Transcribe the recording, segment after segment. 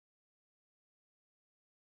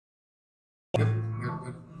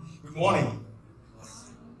Good morning.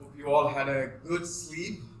 Hope you all had a good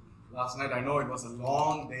sleep last night. I know it was a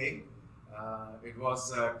long day. It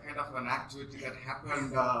was kind of an activity that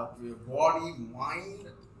happened to your body, mind.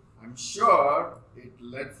 I'm sure it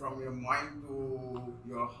led from your mind to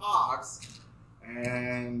your hearts,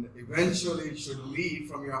 and eventually it should lead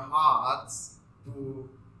from your hearts to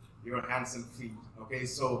your hands and feet. Okay,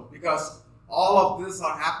 so because all of this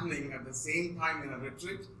are happening at the same time in a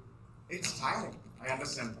retreat, it's tiring. I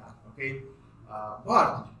understand that. Okay,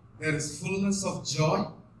 but there is fullness of joy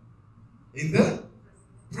in the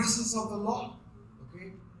presence of the Lord.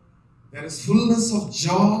 Okay, there is fullness of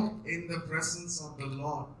joy in the presence of the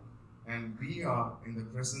Lord, and we are in the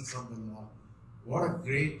presence of the Lord. What a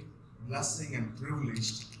great blessing and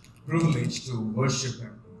privilege to worship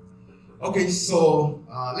Him. Okay, so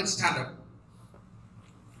let's stand up.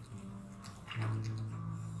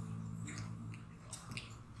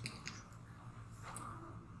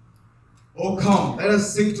 Oh, come, let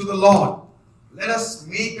us sing to the Lord. Let us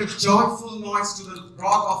make a joyful noise to the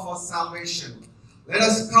rock of our salvation. Let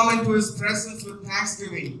us come into His presence with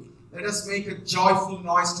thanksgiving. Let us make a joyful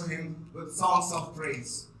noise to Him with songs of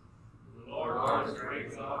praise. The Lord is a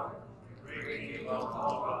great God, a great King of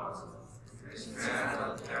all gods. His hands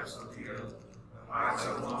are the depths of the earth, the heights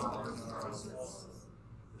are among His thrones.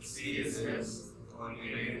 The sea is His, for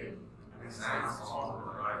He made it, and His hands all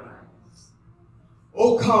the dry land.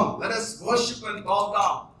 Oh, come, let us worship and bow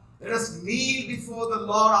down. Let us kneel before the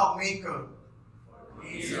Lord our Maker. For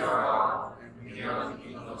He is our God, and we are the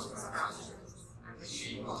people of His pasture, and the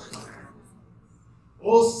sheep of His hand.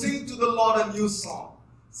 Oh, sing to the Lord a new song.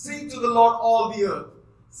 Sing to the Lord all the earth.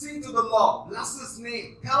 Sing to the Lord, bless His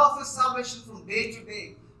name. Tell of His salvation from day to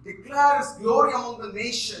day. Declare His glory among the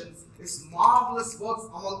nations, His marvelous works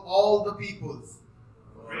among all the peoples.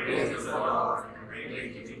 Praise the Lord, and greatly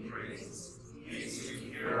give Him praise. He is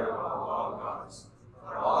superior above all gods.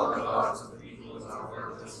 For all the gods of the peoples are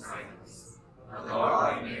worthless kindness. The Lord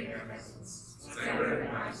thy magnificence, splendor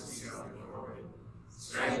and majesty are before Him.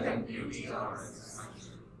 Strength and beauty are in His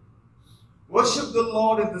sanctuary. Worship the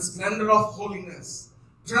Lord in the splendor of holiness.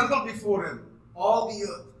 Tremble before Him, all the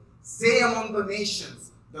earth. Say among the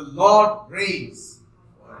nations, the Lord reigns.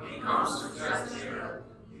 For He comes to judge the earth.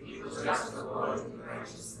 He will judge the world in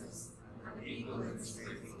righteousness, and people in His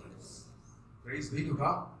faithfulness. Praise be to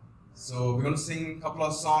God. So we're going to sing a couple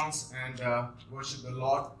of songs and worship the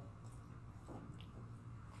Lord.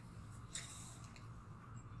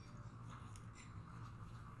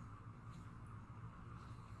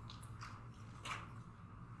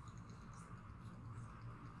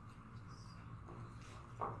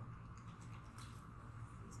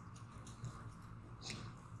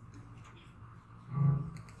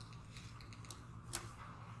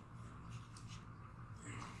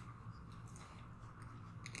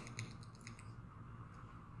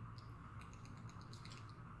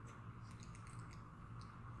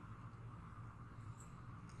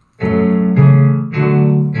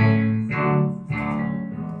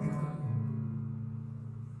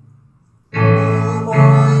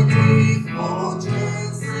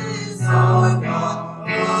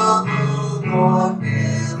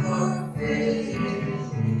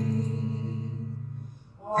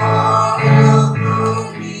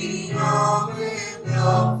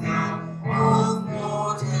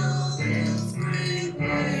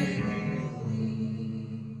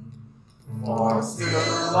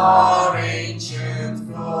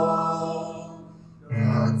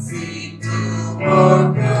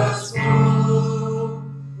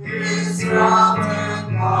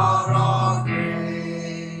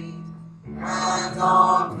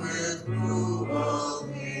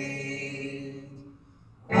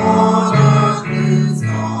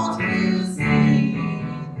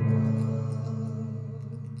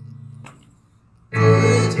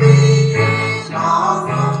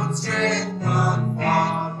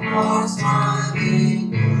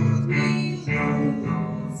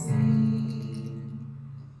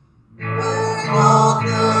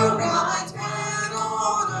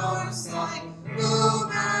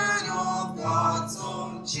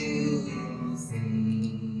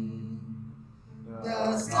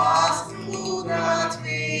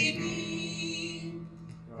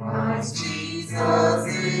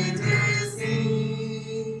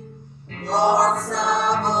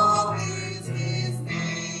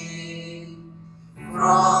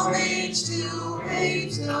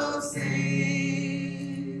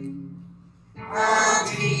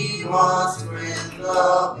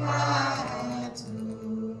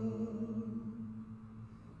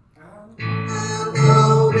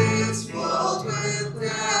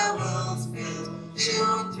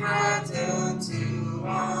 Should threaten to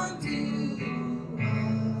undo.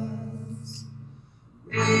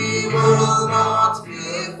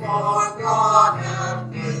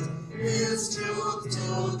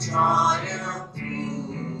 triumph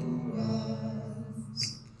through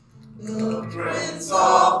us. The Prince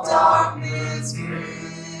of Darkness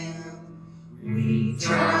grim, we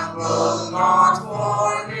tremble not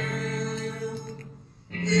for him.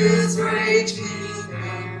 His rage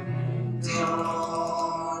can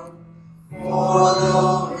endure, for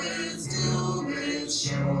though his doom is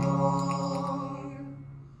sure,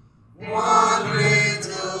 one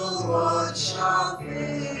little word shall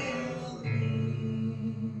fail him.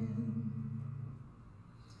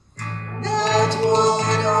 That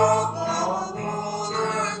would of all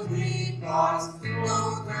earthly parts,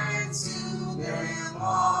 no thanks to them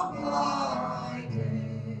abided.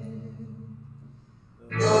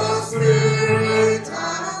 The Spirit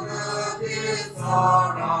and the gifts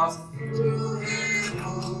are ours, through him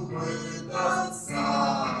who with us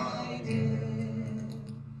sided.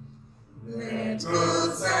 Let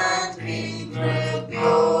goods and kindred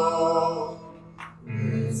go,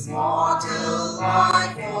 this mortal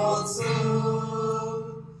life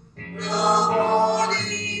also, the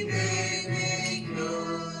body they make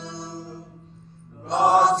good,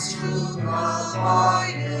 God's truth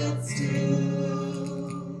abideth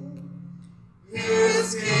still.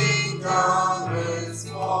 His kingdom is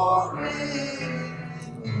forever.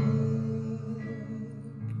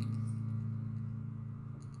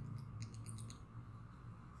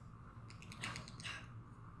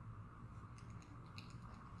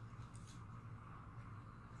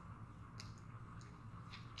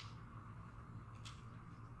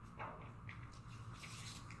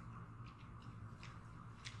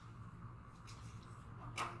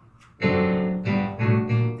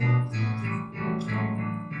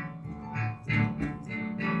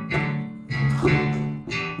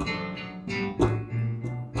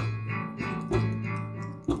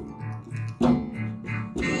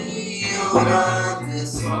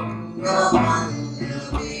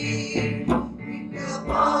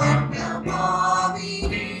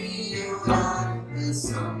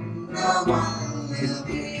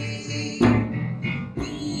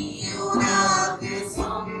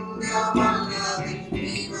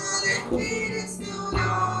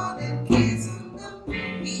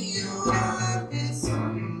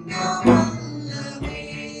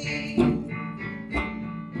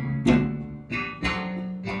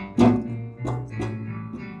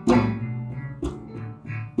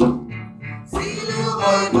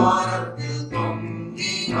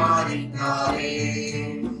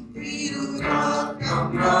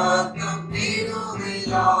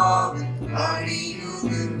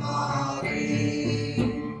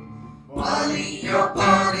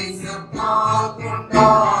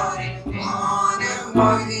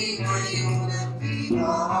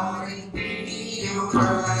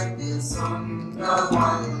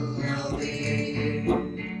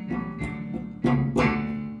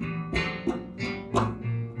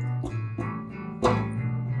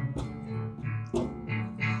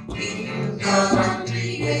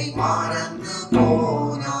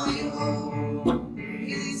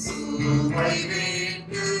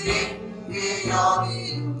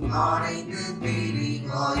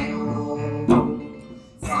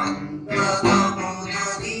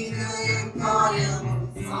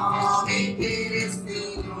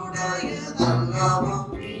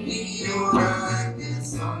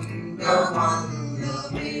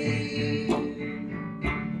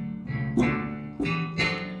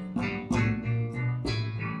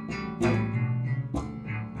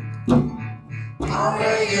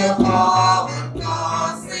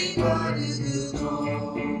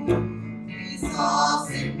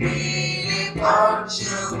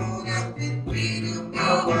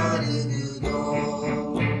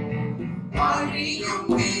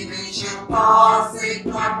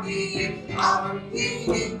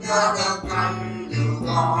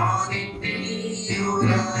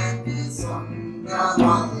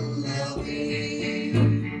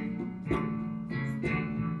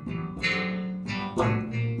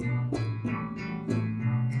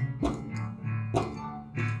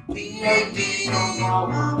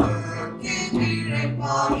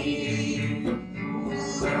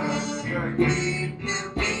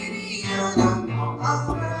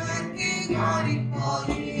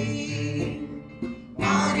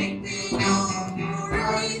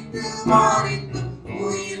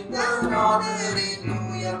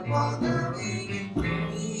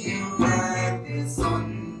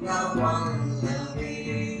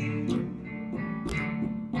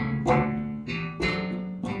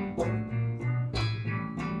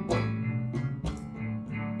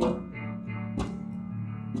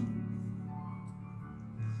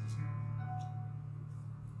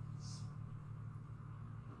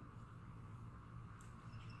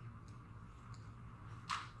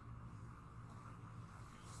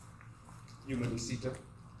 You may be seated.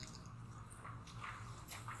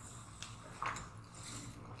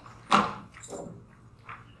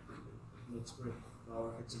 Let's pray. Bow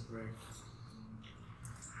our heads and pray.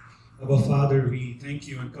 Abba Father, we thank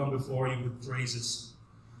you and come before you with praises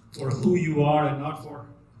for who you are and not for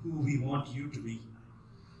who we want you to be.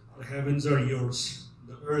 The heavens are yours.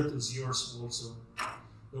 The earth is yours also.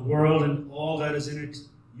 The world and all that is in it,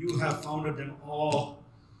 you have founded them all.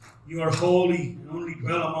 You are holy and only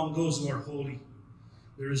dwell among those who are holy.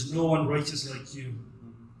 There is no one righteous like you.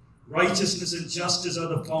 Righteousness and justice are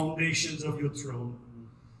the foundations of your throne.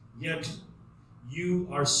 Yet you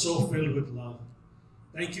are so filled with love.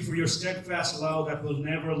 Thank you for your steadfast love that will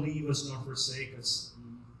never leave us nor forsake us.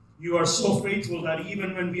 You are so faithful that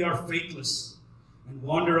even when we are faithless and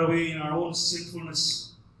wander away in our own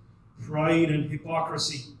sinfulness, pride, and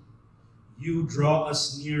hypocrisy, you draw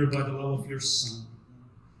us near by the love of your Son.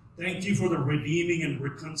 Thank you for the redeeming and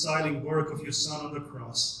reconciling work of your Son on the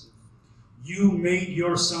cross. You made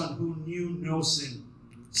your Son, who knew no sin,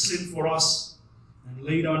 sin for us, and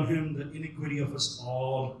laid on him the iniquity of us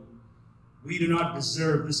all. We do not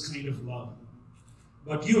deserve this kind of love,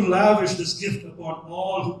 but you lavish this gift upon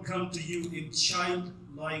all who come to you in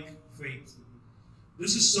childlike faith.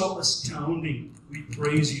 This is so astounding. We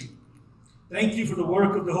praise you. Thank you for the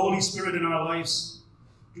work of the Holy Spirit in our lives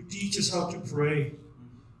to teach us how to pray,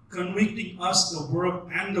 convicting us, the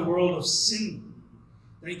world of sin.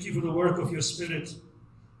 Thank you for the work of your Spirit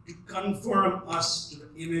to conform us to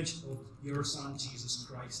the image of your Son, Jesus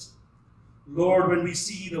Christ. Lord, when we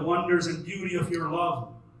see the wonders and beauty of your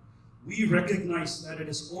love, we recognize that it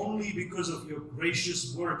is only because of your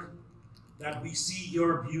gracious work that we see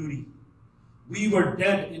your beauty. We were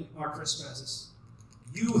dead in our trespasses.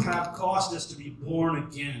 You have caused us to be born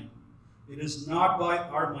again. It is not by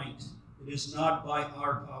our might. It is not by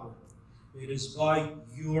our power. It is by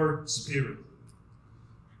your Spirit.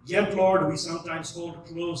 Yet, Lord, we sometimes hold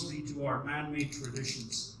closely to our man-made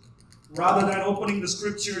traditions. Rather than opening the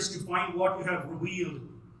scriptures to find what you have revealed,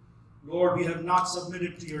 Lord, we have not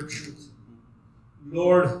submitted to your truth.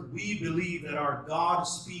 Lord, we believe that our God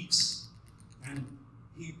speaks, and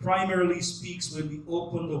he primarily speaks when we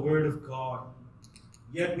open the Word of God.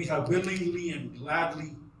 Yet we have willingly and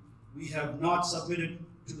gladly, we have not submitted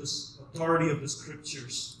to the authority of the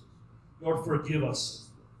scriptures. Lord, forgive us.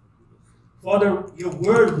 Father, your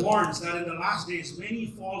word warns that in the last days many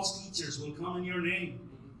false teachers will come in your name.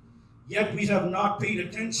 Yet we have not paid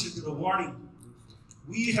attention to the warning.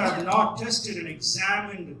 We have not tested and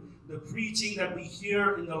examined the preaching that we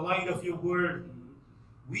hear in the light of your word.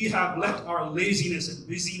 We have let our laziness and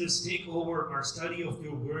busyness take over our study of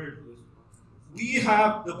your word. We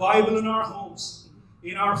have the Bible in our homes,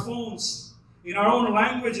 in our phones, in our own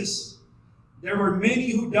languages. There were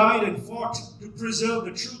many who died and fought to preserve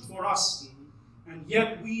the truth for us. And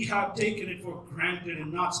yet we have taken it for granted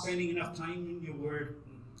and not spending enough time in your word.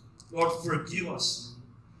 Lord, forgive us.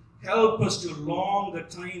 Help us to long the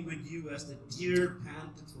time with you as the deer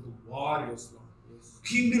panteth for the waters.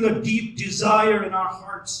 Kindle a deep desire in our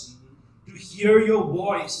hearts to hear your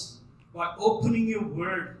voice by opening your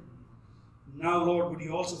word. Now, Lord, would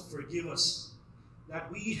you also forgive us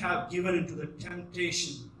that we have given into the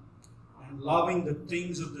temptation and loving the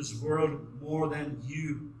things of this world more than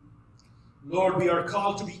you. Lord, we are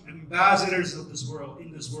called to be ambassadors of this world,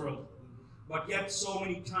 in this world. But yet so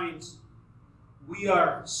many times we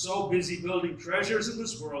are so busy building treasures in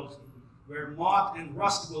this world where moth and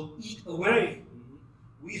rust will eat away.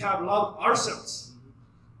 We have loved ourselves.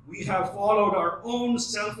 We have followed our own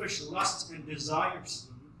selfish lusts and desires.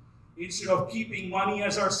 Instead of keeping money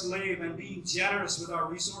as our slave and being generous with our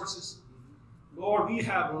resources, Lord, we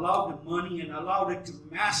have loved money and allowed it to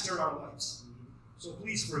master our lives. So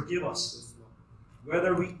please forgive us.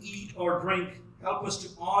 Whether we eat or drink, help us to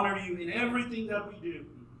honor you in everything that we do.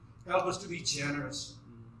 Help us to be generous.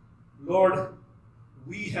 Lord,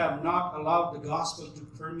 we have not allowed the gospel to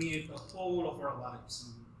permeate the whole of our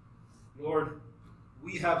lives. Lord,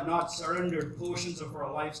 we have not surrendered portions of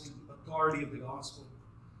our lives to the authority of the gospel.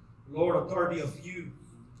 Lord, authority of you.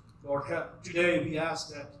 Lord, today we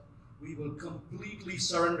ask that we will completely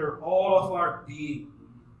surrender all of our being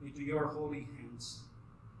into your holy hands.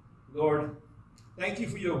 Lord, thank you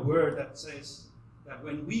for your word that says that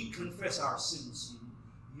when we confess our sins,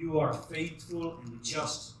 you are faithful and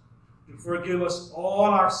just to forgive us all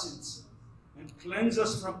our sins and cleanse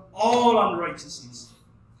us from all unrighteousness.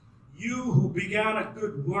 You who began a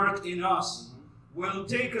good work in us will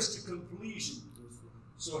take us to completion.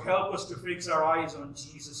 So help us to fix our eyes on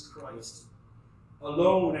Jesus Christ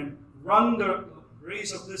alone and run the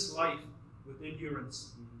race of this life with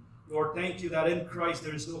endurance. Lord, thank you that in Christ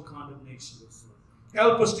there is no condemnation.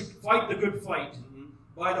 Help us to fight the good fight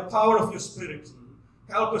by the power of your Spirit.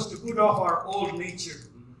 Help us to put off our old nature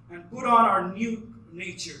and put on our new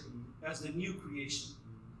nature as the new creation.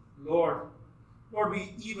 Lord,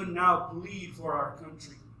 we even now plead for our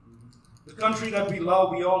country. The country that we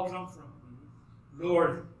love, we all come from.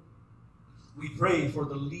 Lord, we pray for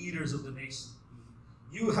the leaders of the nation.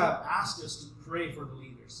 You have asked us to pray for the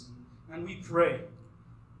leaders. And we pray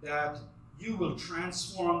that you will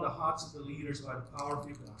transform the hearts of the leaders by the power of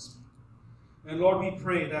your gospel. And Lord, we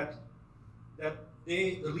pray that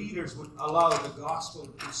the leaders would allow the gospel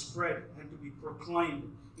to spread and to be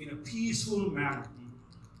proclaimed in a peaceful manner.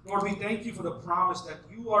 Lord, we thank you for the promise that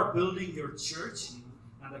you are building your church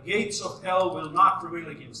and the gates of hell will not prevail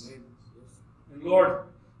against it. And Lord,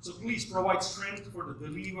 so please provide strength for the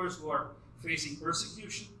believers who are facing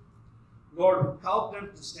persecution. Lord, help them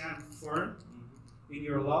to stand firm in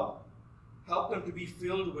your love. Help them to be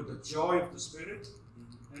filled with the joy of the Spirit.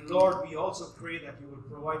 And Lord, we also pray that you will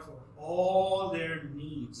provide for all their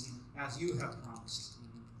needs as you have promised.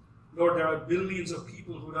 Lord, there are billions of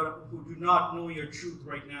people who do not know your truth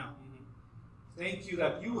right now. Thank you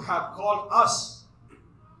that you have called us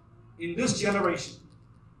in this generation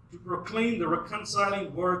to proclaim the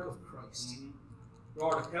reconciling work of Christ.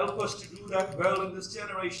 Lord, help us to do that well in this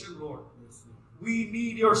generation, Lord. We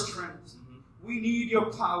need your strength. We need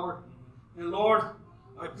your power. And Lord,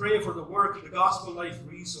 I pray for the work of the Gospel Life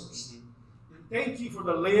Resource. And thank you for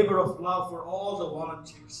the labor of love for all the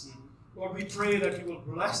volunteers. Lord, we pray that you will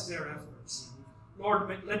bless their efforts. Lord,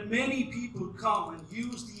 let many people come and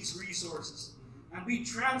use these resources and be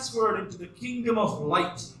transferred into the kingdom of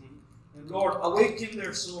light. And Lord, awaken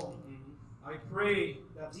their soul. I pray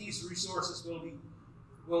that these resources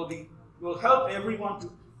will help everyone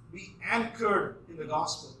to be anchored in the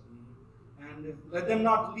gospel. And let them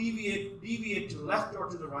not deviate to the left or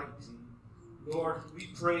to the right. Lord, we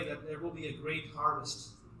pray that there will be a great harvest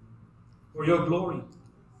for your glory,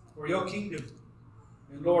 for your kingdom.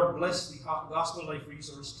 And Lord, bless the Gospel Life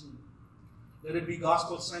Resource team. Let it be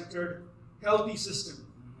gospel-centered, healthy system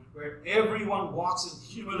where everyone walks in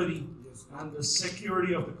humility and the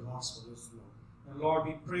security of the gospel. And Lord,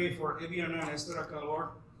 we pray for Ebenezer and Esther, Lord.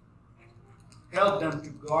 Help them to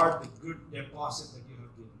guard the good deposit that you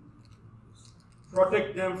have given.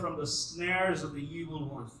 Protect them from the snares of the evil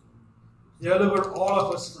one. Deliver all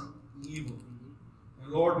of us from evil.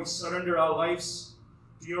 And Lord, we surrender our lives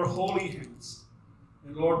to your holy hands.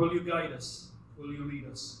 And Lord, will you guide us? Will you lead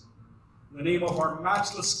us? In the name of our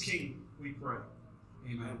matchless King, we pray.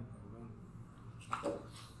 Amen.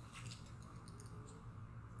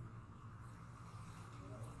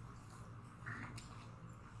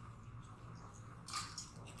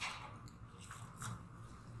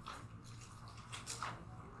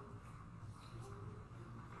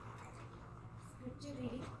 Scripture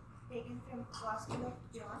reading taken from Gospel of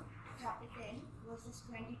John, chapter 10, verses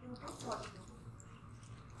 22 to 42.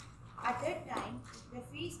 At that time, the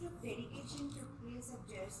feast of dedication took place at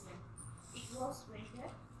Jerusalem. It was winter,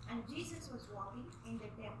 and Jesus was walking in the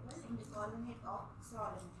temple in the colonnade of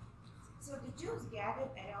Solomon. So the Jews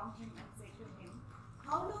gathered around him and said to him,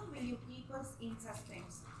 "How long will you keep us in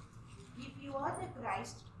suspense? If you are the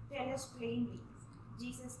Christ, tell us plainly."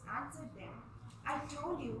 Jesus answered them, "I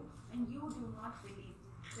told you, and you do not believe.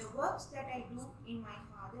 The works that I do in my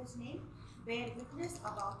Father's name bear witness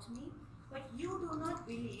about me, but you do not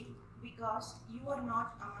believe because you are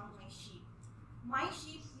not among my sheep. My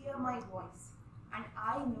sheep hear my voice, and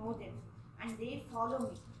I know them, and they follow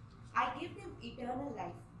me. I give them eternal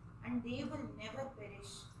life, and they will never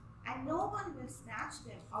perish, and no one will snatch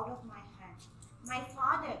them out of my hand. My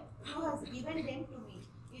Father, who has given them to me,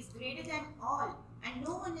 is greater than all, and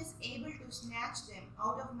no one is able to snatch them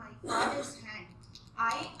out of my Father's hand.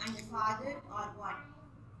 I and the Father are one."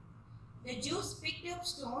 The Jews picked up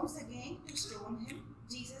stones again to stone him.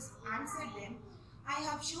 Jesus answered them, "I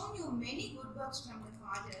have shown you many good works from the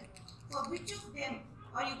Father. For which of them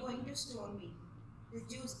are you going to stone me?" The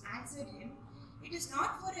Jews answered him, "It is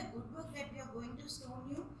not for a good work that we are going to stone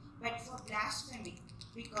you, but for blasphemy,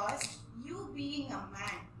 because you, being a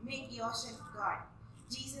man, make yourself God."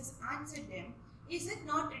 Jesus answered them, "Is it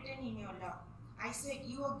not written in your law, I said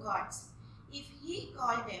you are gods? If he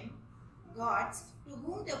called them gods, to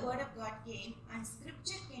whom the word of God came, and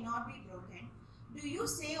scripture cannot be broken, do you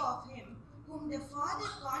say of him whom the Father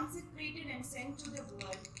consecrated and sent to the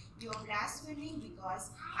world, you are blaspheming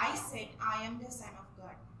because I said I am the Son of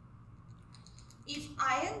God? If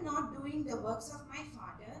I am not doing the works of my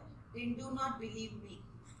Father, then do not believe me.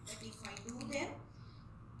 But if I do them,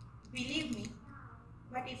 believe me.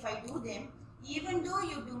 But if I do them, Even though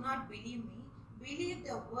you do not believe me, believe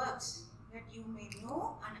the works, that you may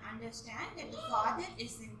know and understand that the Father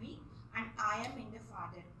is in me and I am in the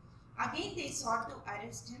Father. Again they sought to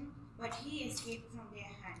arrest him, but he escaped from their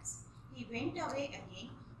hands. He went away again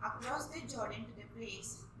across the Jordan to the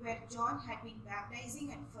place where John had been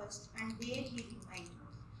baptizing at first, and there he remained.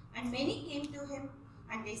 And many came to him,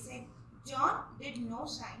 and they said, John did no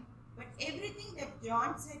sign, but everything that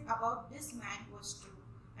John said about this man was true.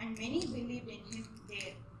 And many believed in him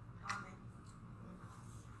there. Amen.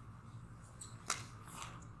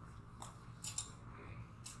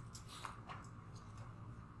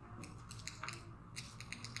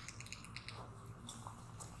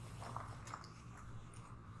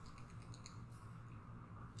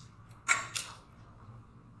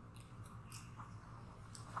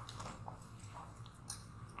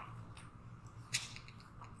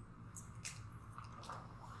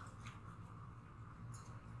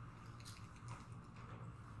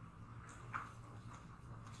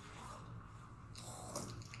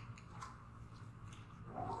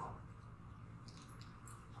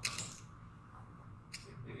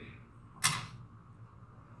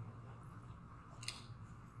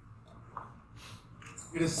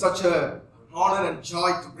 It is such an honor and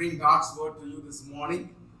joy to bring God's word to you this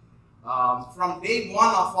morning. From day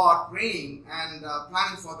one of our praying and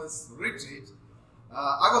planning for this retreat,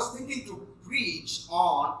 I was thinking to preach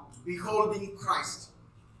on beholding Christ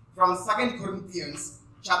from 2 Corinthians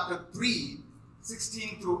chapter 3,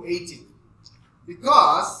 16 through 18.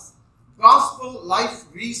 Because gospel life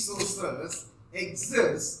resources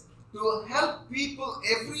exist to help people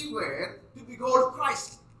everywhere to behold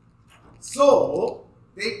Christ. So,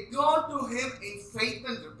 they turn to him in faith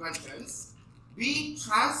and repentance, be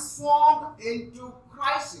transformed into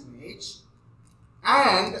Christ's image,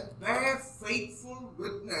 and bear faithful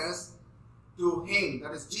witness to him,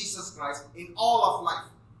 that is Jesus Christ, in all of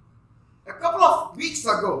life. A couple of weeks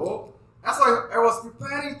ago, as I was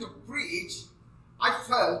preparing to preach, I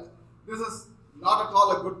felt this is not at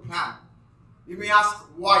all a good plan. You may ask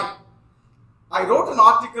why. I wrote an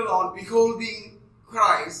article on beholding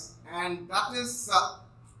Christ, and that is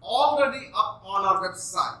already up on our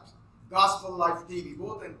website, Gospel Life TV,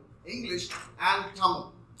 both in English and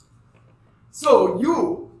Tamil. So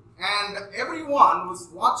you and everyone who's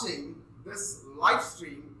watching this live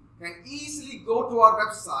stream can easily go to our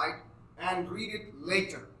website and read it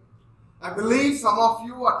later. I believe some of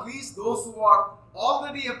you, at least those who are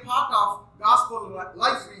already a part of Gospel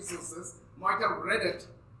Life Resources, might have read it.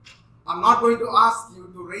 I'm not going to ask you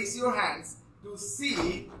to raise your hands to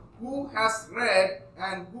see who has read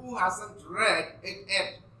and who hasn't read it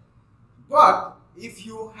yet. But if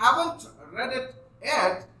you haven't read it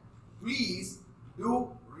yet, please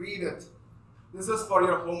do read it. This is for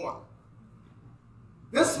your homework.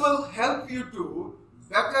 This will help you to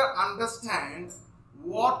better understand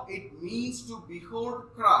what it means to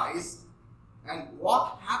behold Christ and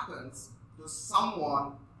what happens to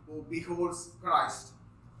someone who beholds Christ.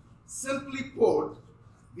 Simply put,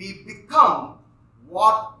 we become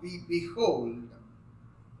what we behold.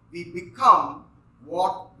 We become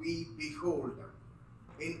what we behold.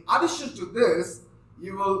 In addition to this,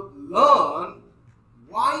 you will learn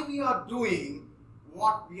why we are doing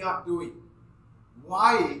what we are doing.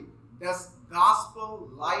 Why does Gospel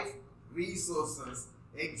Life Resources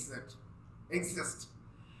exist?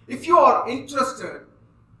 If you are interested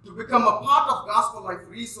to become a part of Gospel Life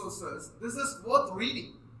Resources, this is worth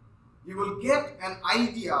reading. You will get an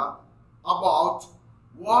idea about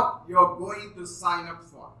what you're going to sign up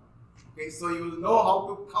for. Okay, so you will know how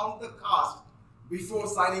to count the cost before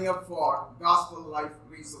signing up for Gospel Life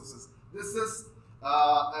Resources. This is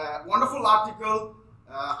a wonderful article.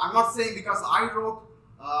 I'm not saying because I wrote.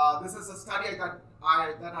 This is a study that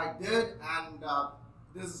I did, and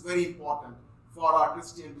this is very important for our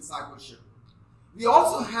Christian discipleship. We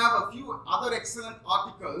also have a few other excellent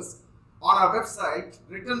articles on our website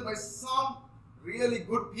written by some really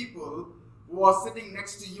good people who are sitting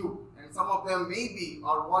next to you, and some of them maybe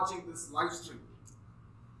are watching this live stream.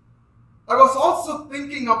 I was also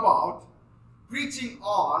thinking about preaching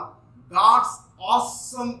on God's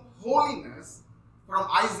awesome holiness from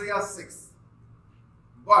Isaiah 6.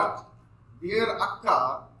 But dear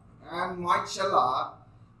Akka and my Chella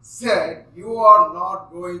said, you are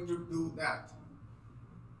not going to do that.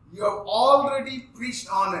 You have already preached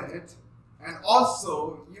on it, and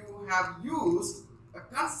also you have used a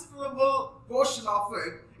considerable portion of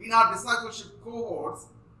it in our discipleship cohorts.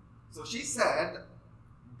 So she said,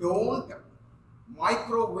 don't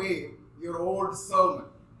microwave your old sermon.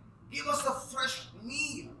 Give us a fresh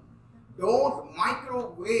meal. Don't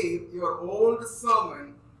microwave your old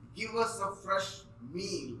sermon. give us a fresh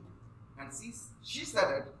meal. And she said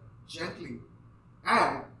it gently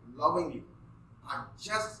and lovingly. I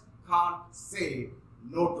just can't say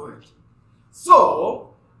no to it.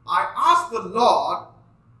 So I asked the Lord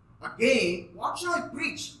again, what shall I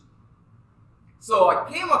preach? So I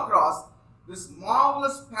came across this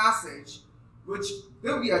marvelous passage which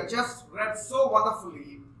Divya just read so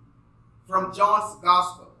wonderfully from John's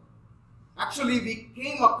Gospel. Actually, we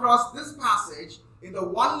came across this passage in the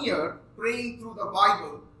 1 year Praying Through the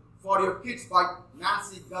Bible for Your Kids by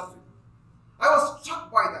Nancy Guthrie. I was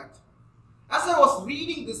struck by that. As I was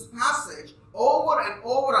reading this passage over and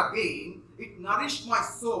over again, it nourished my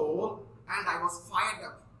soul and I was fired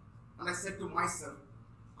up. And I said to myself,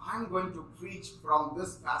 I'm going to preach from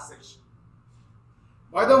this passage.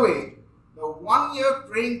 By the way, the 1 year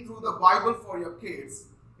Praying Through the Bible for Your Kids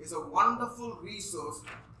is a wonderful resource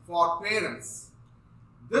for parents.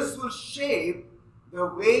 This will shape the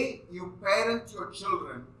way you parent your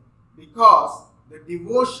children because the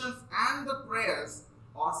devotions and the prayers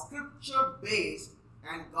are scripture-based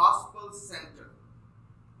and gospel-centered.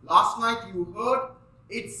 Last night you heard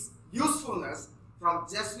its usefulness from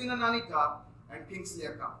Jasmine and Anita and Kingsley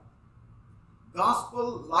Akka.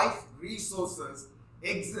 Gospel life resources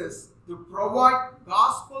exist to provide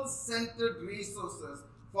gospel-centered resources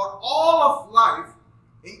for all of life,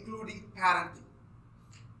 including parenting.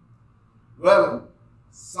 Well,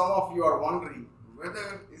 some of you are wondering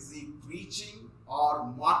whether is he preaching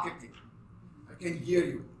or marketing. I can hear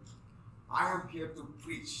you. I am here to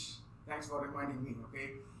preach. Thanks for reminding me,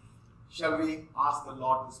 okay? Shall we ask the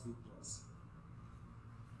Lord to speak to us?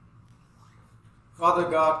 Father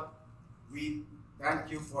God, we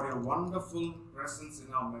thank you for your wonderful presence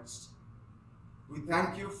in our midst. We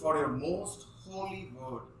thank you for your most holy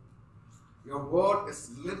word. Your word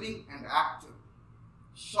is living and active,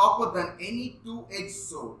 sharper than any two-edged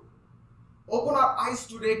sword. Open our eyes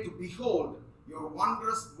today to behold your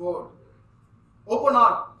wondrous word. Open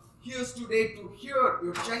our ears today to hear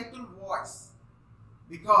your gentle voice,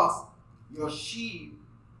 because your sheep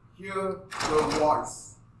hear your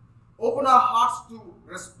voice. Open our hearts to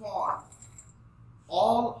respond.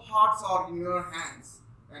 All hearts are in your hands,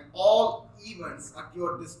 and all events at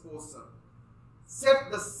your disposal.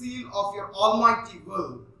 Set the seal of your almighty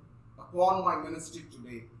will upon my ministry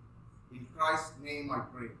today. In Christ's name I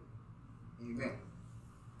pray. Amen.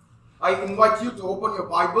 I invite you to open your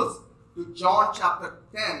Bibles to John chapter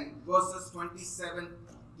 10, verses 27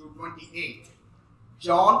 to 28.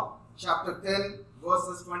 John chapter 10,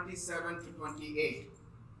 verses 27 to 28.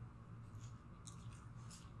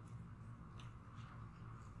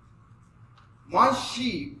 My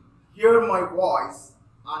sheep hear my voice,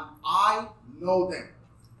 and I know them,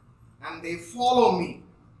 and they follow me.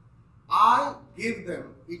 I give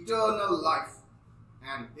them eternal life,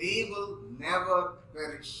 and they will never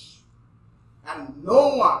perish, and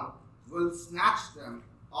no one will snatch them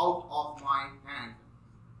out of my hand.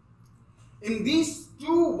 In these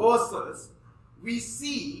two verses, we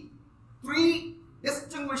see three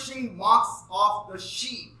distinguishing marks of the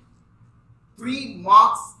sheep. Three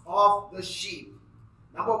marks of the sheep.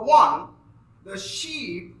 Number one, the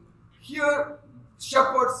sheep hear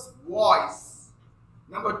shepherd's voice.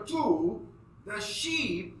 Number two, the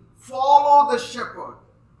sheep follow the shepherd.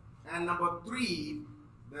 And number three,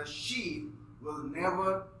 the sheep will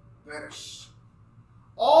never perish.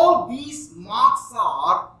 All these marks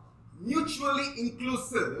are mutually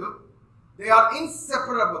inclusive. They are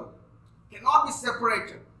inseparable, cannot be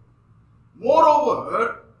separated.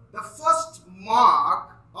 Moreover, the first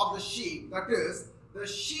mark of the sheep, that is, the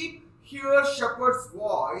sheep hear shepherd's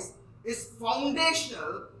voice, is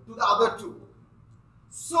foundational to the other two.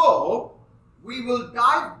 So, we will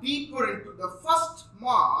dive deeper into the first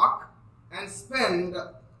mark and spend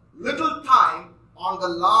little time on the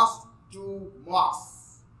last two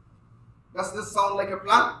marks. Does this sound like a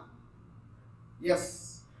plan?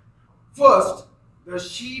 Yes. First, the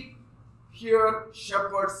sheep hear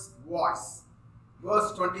shepherd's voice.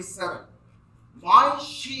 Verse 27. My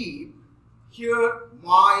sheep hear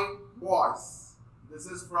my voice. This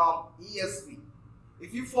is from ESV.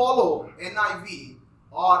 If you follow NIV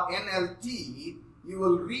or NLT, you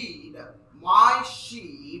will read, my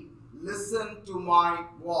sheep listen to my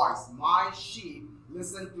voice. My sheep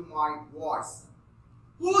listen to my voice.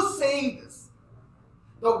 Who is saying this?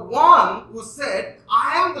 The one who said,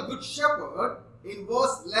 I am the good shepherd, in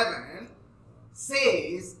verse 11,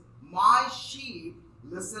 says, my sheep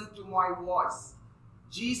listen to my voice.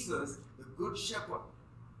 Jesus, the good shepherd.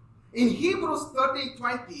 In Hebrews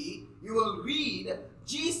 13:20, you will read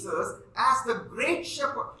Jesus as the great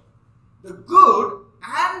shepherd. The good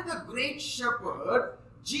and the great shepherd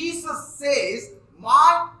Jesus says,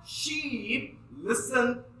 my sheep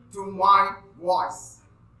listen to my voice.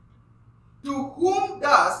 To whom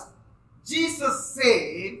does Jesus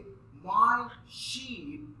say, my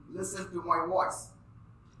sheep listen to my voice?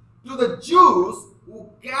 To the Jews who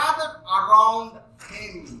gathered around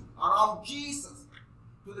him, around Jesus.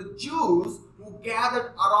 To the Jews who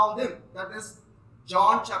gathered around him. That is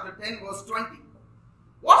John chapter 10 verse 20.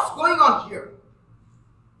 What's going on here?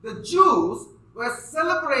 The Jews were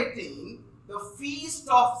celebrating the feast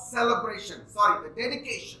of celebration. Sorry, the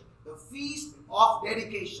dedication. The feast of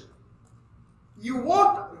dedication. You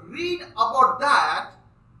won't read about that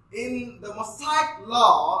in the Mosaic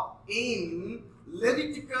law in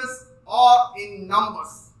Leviticus or in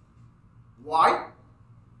Numbers. Why?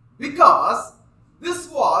 Because this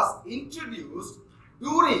was introduced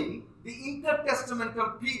during the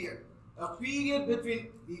intertestamental period, a period between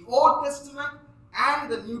the Old Testament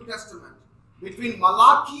and the New Testament, between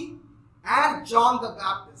Malachi and John the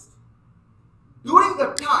Baptist. During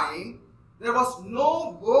the time, there was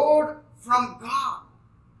no word from God.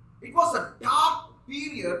 It was a dark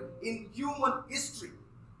period in human history.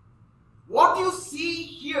 What you see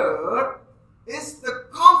here is the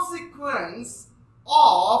consequence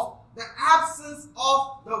of the absence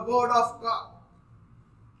of the word of God.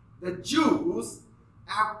 The Jews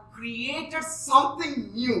have created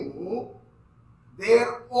something new,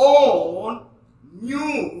 their own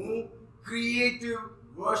new creative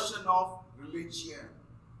version of religion.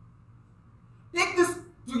 Take this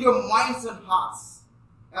to your minds and hearts.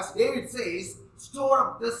 As David says, store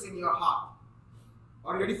up this in your heart.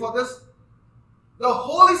 Are you ready for this? The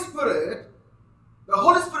Holy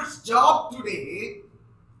Spirit's job today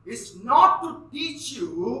is not to teach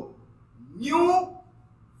you new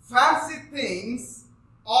fancy things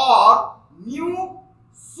or new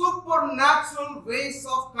supernatural ways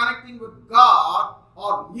of connecting with God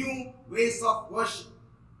or new ways of worship.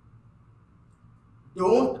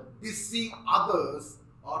 Don't deceive others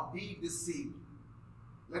or be deceived.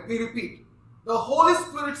 Let me repeat. The Holy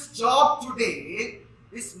Spirit's job today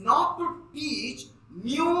is not to teach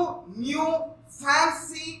new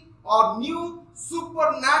fancy or new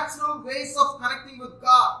supernatural ways of connecting with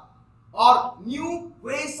God or new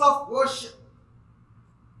ways of worship.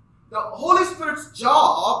 The Holy Spirit's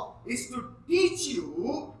job is to teach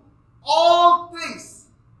you all things.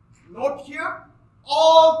 Note here,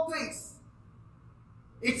 all things.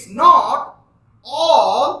 It's not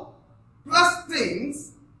all plus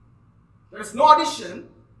things. There is no addition.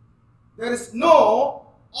 There is no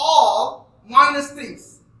all minus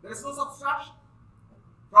things. There is no subtraction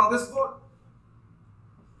from this word.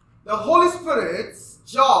 The Holy Spirit's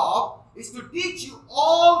job is to teach you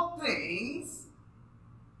all things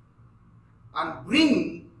and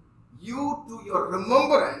bring you to your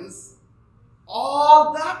remembrance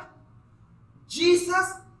all that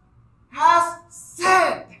Jesus has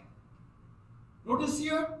said. Notice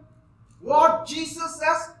here what Jesus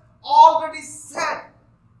has already said.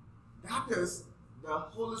 That is the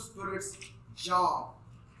Holy Spirit's job.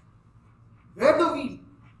 Where do we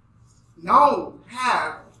now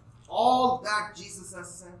have all that Jesus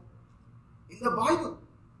has said? In the Bible.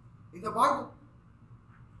 In the Bible.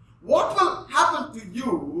 What will happen to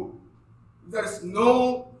you if there is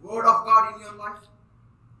no word of God in your life?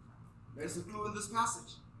 There is a clue in this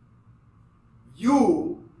passage.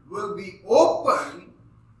 You will be open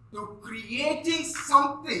to creating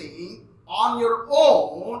something on your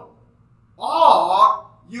own, or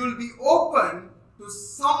you will be open to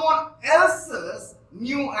someone else's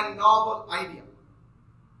new and novel idea.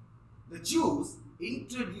 The Jews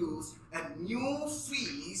introduced a new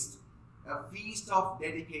feast, a feast of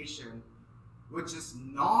dedication, which is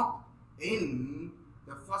not in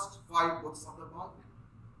the first 5 books of the Bible.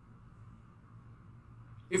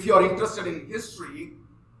 If you are interested in history,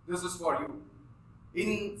 this is for you.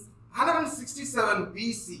 In 167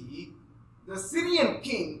 BC, the Syrian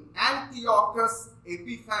king Antiochus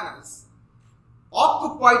Epiphanes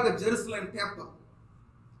occupied the Jerusalem temple,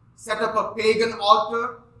 set up a pagan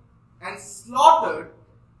altar, and slaughtered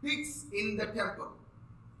pigs in the temple,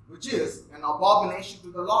 which is an abomination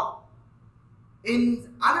to the Lord. In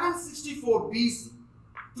 164 BC,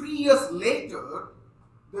 3 years later,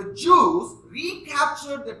 the Jews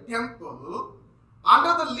recaptured the temple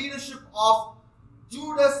under the leadership of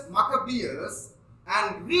Judas Maccabeus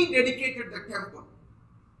and rededicated the temple.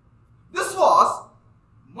 This was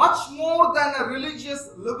much more than a religious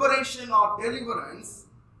liberation or deliverance.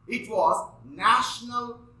 It was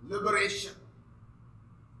national liberation.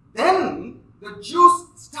 Then the Jews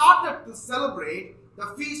started to celebrate the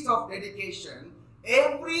Feast of Dedication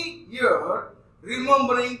every year,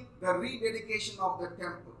 remembering the rededication of the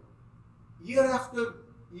temple year after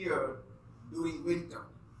year during winter.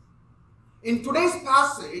 In today's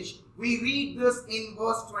passage, we read this in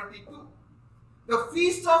verse 22. The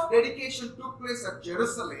feast of dedication took place at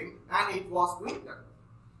Jerusalem and it was winter.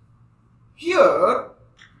 Here,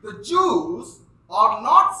 the Jews are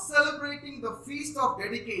not celebrating the feast of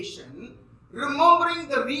dedication, remembering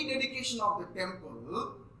the rededication of the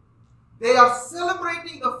temple. They are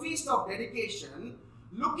celebrating the feast of dedication,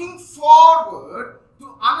 looking forward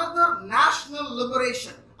to another national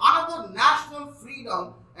liberation, another national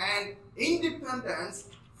freedom and independence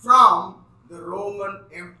from the Roman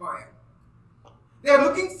Empire. They are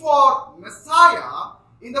looking for Messiah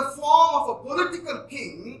in the form of a political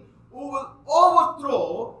king who will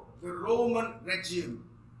overthrow the Roman regime.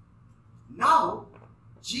 Now,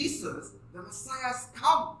 Jesus, the Messiah, has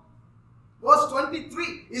come. Verse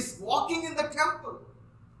 23 is walking in the temple,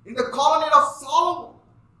 in the colonnade of Solomon,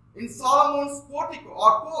 in Solomon's portico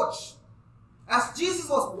or porch. As Jesus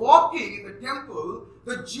was walking in the temple,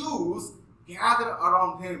 the Jews gathered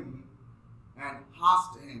around him and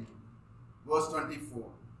asked him, verse 24,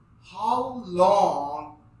 how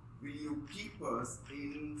long will you keep us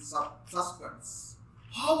in suspense?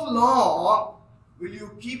 How long will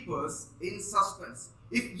you keep us in suspense?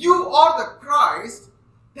 If you are the Christ,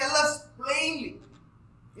 tell us plainly.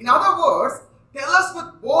 In other words, tell us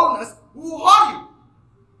with boldness, who are you?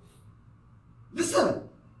 Listen,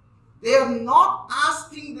 they are not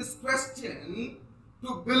asking this question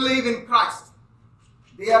to believe in Christ.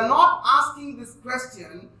 They are not asking this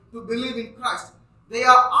question to believe in Christ. They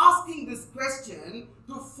are asking this question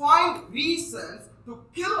to find reasons to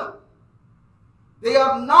kill him. They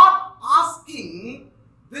are not asking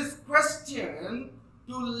this question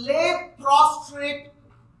to lay prostrate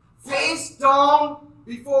face down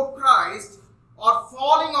before Christ or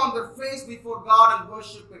falling on their face before God and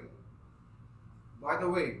worshiping. By the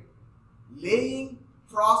way, laying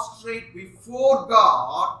prostrate before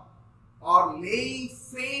God or laying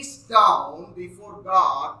face down before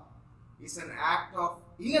God is in an act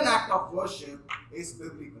of worship is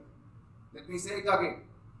biblical. Let me say it again.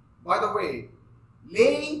 By the way,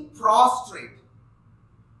 laying prostrate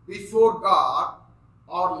before God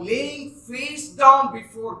or laying face down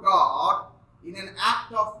before God in an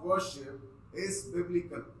act of worship is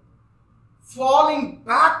biblical. Falling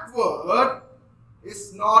backward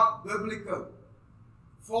is not biblical.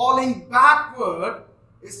 Falling backward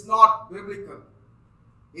is not biblical.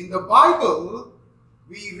 In the Bible,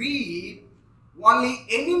 we read only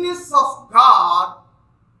enemies of God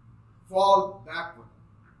fall backward.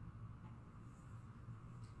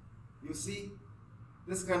 You see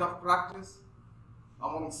this kind of practice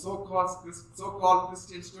among so-called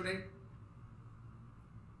Christians today?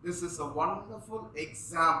 This is a wonderful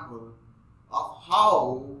example of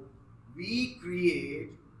how we create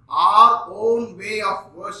our own way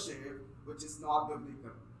of worship which is not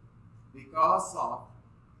biblical because of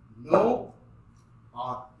no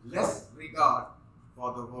or less regard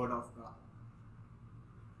for the word of God.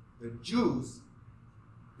 The Jews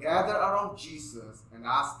gathered around Jesus and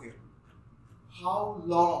asked him, how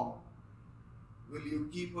long will you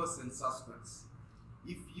keep us in suspense?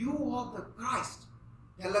 If you are the Christ,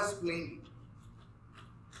 tell us plainly.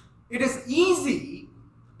 It is easy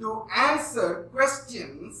to answer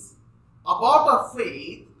questions about our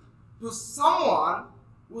faith to someone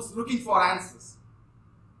who's looking for answers.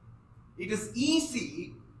 It is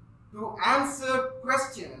easy to answer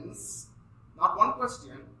questions, not one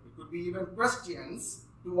question, it could be even questions,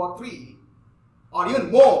 2 or 3, or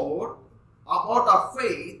even more, about our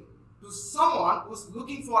faith to someone who's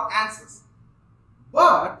looking for answers.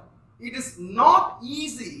 But it is not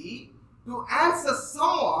easy to answer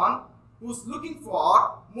someone who's looking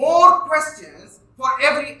for more questions for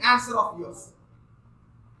every answer of yours.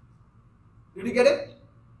 Did you get it?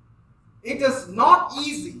 It is not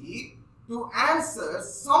easy to answer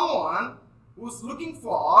someone who's looking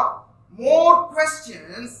for more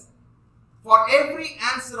questions for every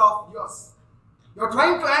answer of yours. You're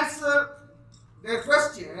trying to answer their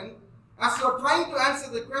question. As you're trying to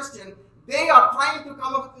answer the question, they are trying to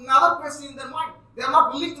come up with another question in their mind. They are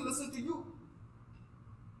not willing to listen to you.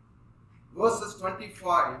 Verses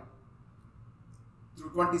 25 through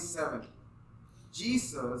 27.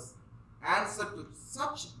 Jesus answered to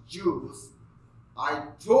such Jews, I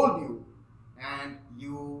told you, and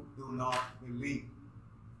you do not believe.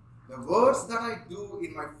 The words that I do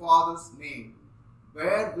in my Father's name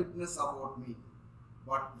bear witness about me.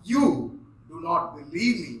 But you do not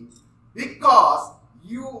believe me, because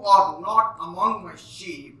you are not among my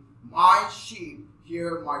sheep. My sheep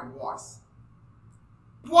hear my voice.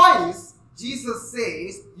 Twice Jesus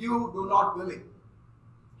says, you do not believe.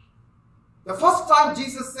 The first time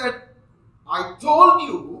Jesus said, I told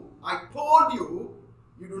you,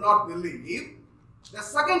 you do not believe. The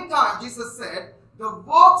second time Jesus said, the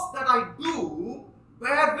works that I do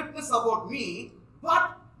bear witness about me,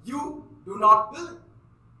 but you do not believe.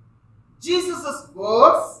 Jesus'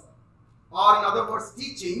 words, or in other words,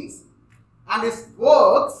 teachings, and his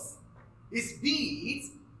works, his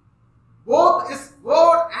deeds, both his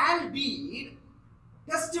word and deed,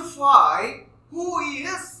 testify who he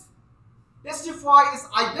is, testify his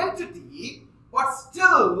identity, but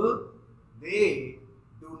still they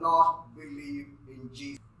do not believe in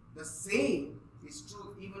Jesus. The same is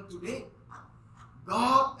true even today.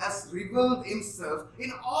 God has revealed himself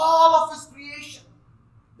in all of his creation.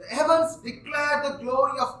 The heavens declare the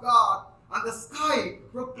glory of God, and the sky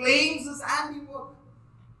proclaims his handiwork.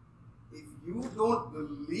 If you don't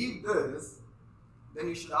believe this, then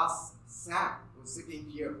you should ask Sam, who's sitting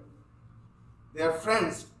here. Their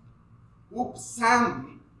friends hooked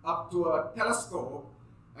Sam up to a telescope,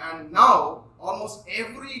 and now almost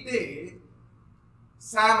every day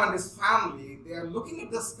Sam and his family, they are looking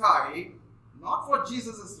at the sky, not for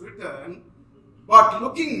Jesus' return, but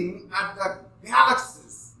looking at the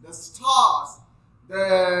galaxies, the stars,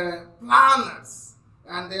 the planets,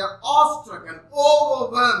 and they are awestruck and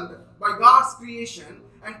overwhelmed by God's creation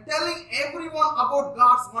and telling everyone about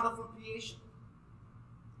God's wonderful creation.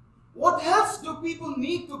 What else do people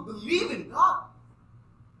need to believe in God?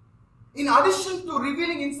 In addition to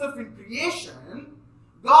revealing himself in creation,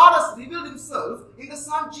 God has revealed himself in the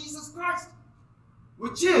Son Jesus Christ,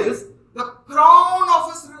 which is the crown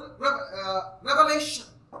of his revelation.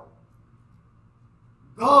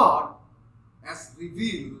 God has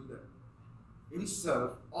revealed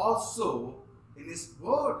himself also in his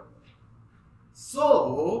word.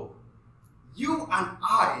 So, you and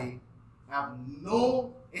I have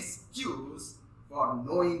no excuse for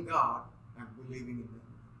knowing God and believing in him.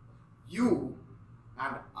 You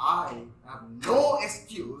and I have no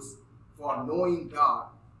excuse for knowing God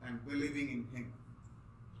and believing in him.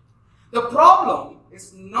 The problem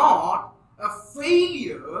is not a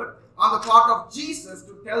failure on the part of Jesus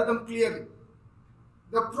to tell them clearly.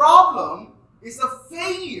 The problem is a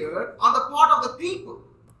failure on the part of the people.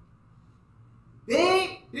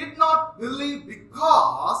 They did not believe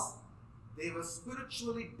because they were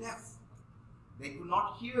spiritually deaf. They could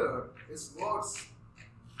not hear his words.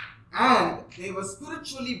 And they were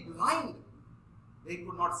spiritually blind. They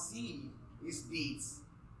could not see his deeds.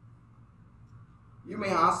 You may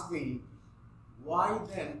ask me, why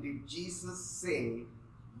then did Jesus say,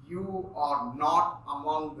 you are not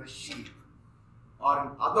among the sheep? Or in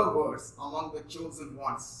other words, among the chosen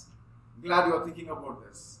ones. Glad you are thinking about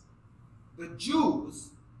this. The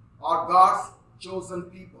Jews are God's chosen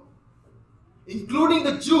people, including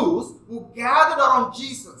the Jews who gathered around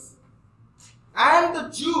Jesus, and the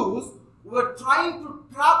Jews who were trying to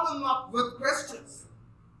trap him up with questions.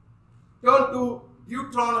 Turn to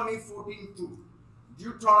Deuteronomy 14:2.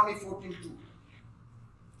 Deuteronomy 14:2.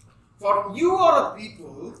 For you are a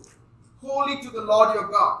people holy to the Lord your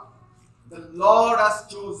God. The Lord has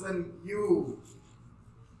chosen you.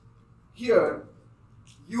 Here,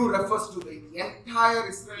 you refers to the entire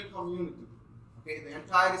Israel community. Okay, the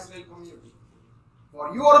entire Israel community.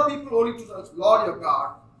 For you are a people holy to the Lord your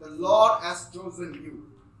God. The Lord has chosen you.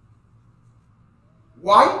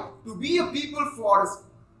 Why? To be a people for his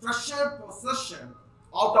treasured possession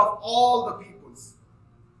out of all the peoples.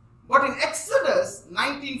 But in Exodus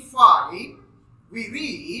 19:5, we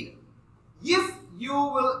read, if you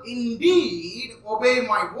will indeed obey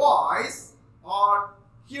my voice, or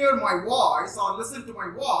hear my voice, or listen to my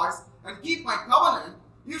voice, and keep my covenant,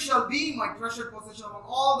 you shall be my treasured possession among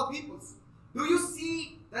all the peoples. Do you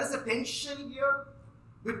see there is a tension here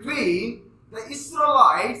between the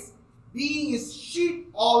Israelites being his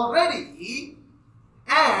sheep already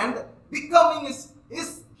and becoming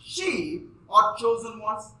his sheep or chosen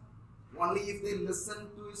ones? Only if they listen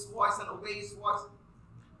to his voice and obey his voice.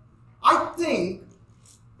 I think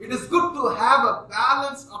it is good to have a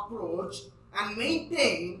balanced approach and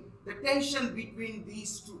maintain the tension between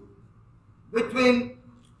these two. Between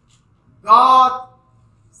God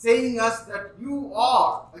saying us that you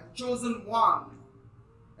are a chosen one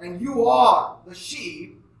and you are the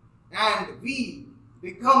sheep, and we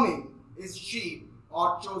becoming his sheep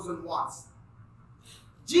or chosen ones.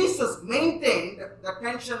 Jesus maintained the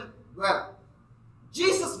tension well.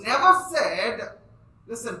 Jesus never said,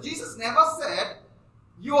 listen, Jesus never said,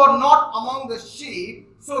 you are not among the sheep,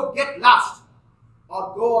 so get lost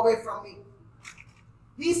or go away from me.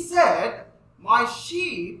 He said, my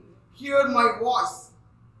sheep hear my voice.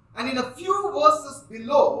 And in a few verses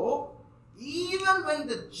below, even when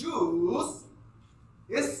the Jews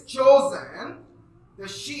is chosen,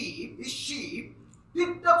 his sheep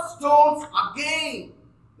picked up stones again.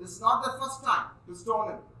 This is not the first time to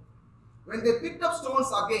stone him. When they picked up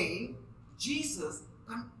stones again, Jesus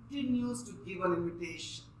continues to give an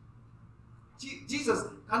invitation. Jesus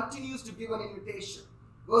continues to give an invitation.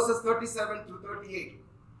 Verses 37 to 38.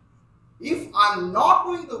 If I am not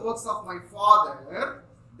doing the works of my Father,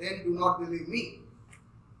 then do not believe me.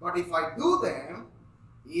 But if I do them,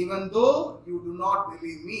 even though you do not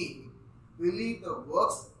believe me, believe the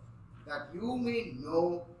works, that you may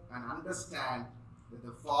know and understand that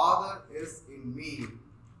the Father is in me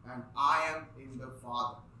and I am in the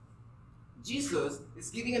Father. Jesus is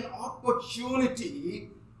giving an opportunity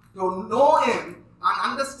to know Him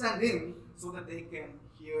and understand Him so that they can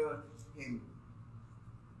hear Him.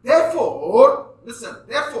 Therefore, listen,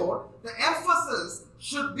 the emphasis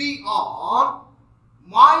should be on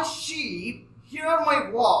my sheep hear my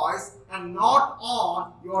voice and not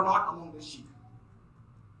on you are not among the sheep.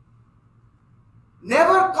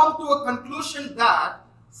 Never come to a conclusion that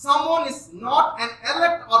someone is not an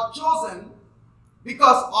elect or chosen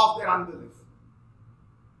because of their unbelief.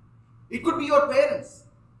 It could be your parents,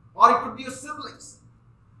 or it could be your siblings,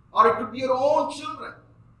 or it could be your own children,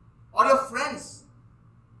 or your friends,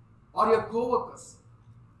 or your co-workers.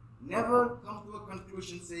 Never come to a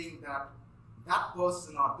conclusion saying that that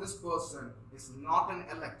person or this person is not an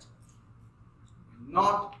elect,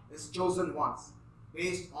 not is chosen ones,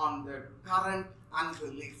 based on their current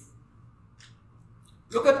unbelief.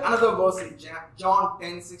 Look at another verse in John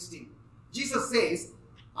 10:16. Jesus says,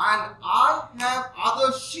 and I have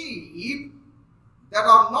other sheep that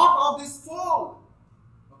are not of this fold.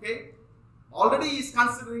 Okay? Already he is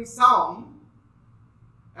considering some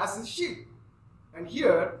as his sheep. And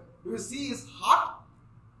here, do you see his heart?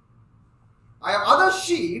 I have other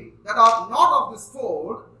sheep that are not of this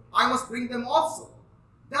fold. I must bring them also,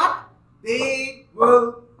 that they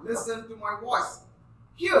will listen to my voice.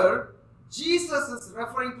 Here, Jesus is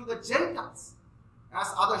referring to the Gentiles as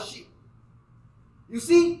other sheep. You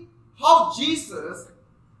see how Jesus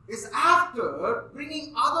is after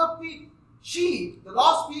bringing other sheep, the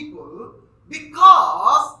lost people,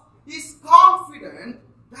 because he is confident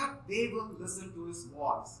that they will listen to his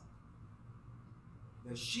voice.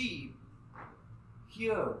 The sheep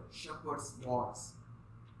hear shepherd's voice.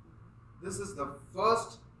 This is the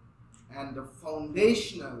first and the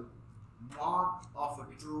foundational mark of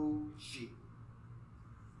a true sheep.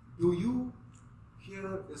 Do you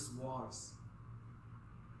hear his voice?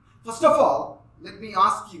 First of all, let me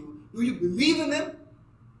ask you, do you believe in him?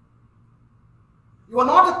 You are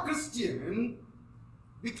not a Christian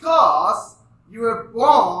because you were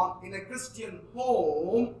born in a Christian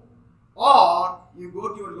home or you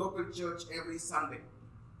go to your local church every Sunday.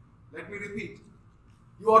 Let me repeat.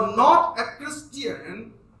 You are not a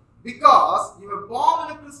Christian because you were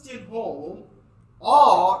born in a Christian home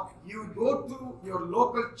or you go to your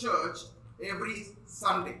local church every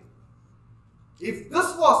Sunday. If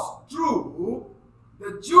this was true,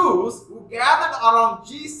 the Jews who gathered around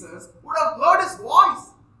Jesus would have heard his voice.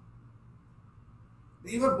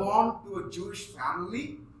 They were born to a Jewish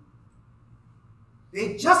family.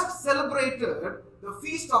 They just celebrated the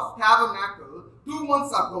Feast of Tabernacle 2 months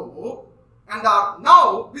ago and are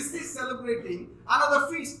now busy celebrating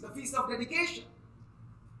another feast, the Feast of Dedication,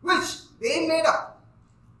 which they made up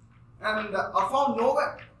and are found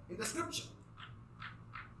nowhere in the scripture.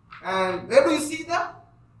 And where do you see them?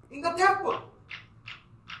 In the temple.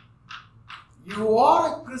 You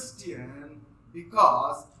are a Christian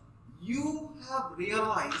because you have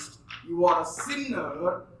realized you are a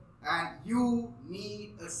sinner and you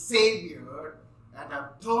need a Savior and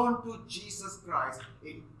have turned to Jesus Christ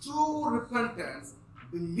in true repentance,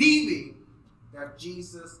 believing that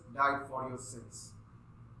Jesus died for your sins.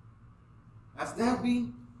 Has there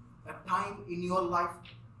been a time in your life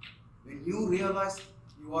when you realized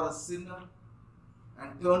you are a sinner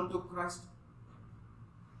and turn to Christ?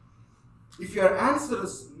 If your answer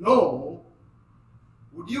is no,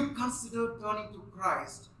 would you consider turning to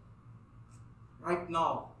Christ right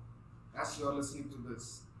now as you are listening to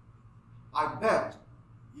this? I bet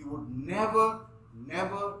you would never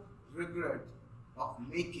regret of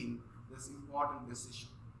making this important decision.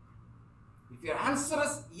 If your answer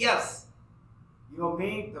is yes, you have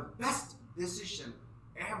made the best decision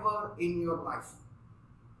ever in your life.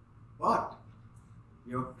 But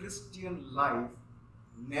your Christian life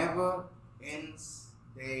never ends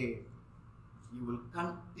there. You will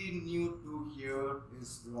continue to hear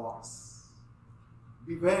his voice.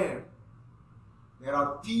 Beware, there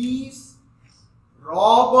are thieves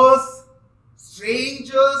robbers,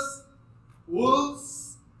 strangers,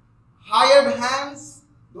 wolves, hired hands,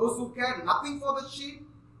 those who care nothing for the sheep,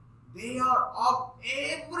 they are out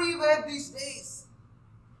everywhere these days.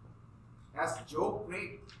 As Job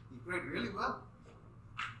prayed, he prayed really well.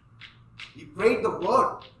 He prayed the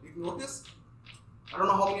word. Did you notice? I don't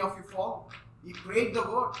know how many of you follow. He prayed the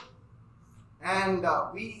word. And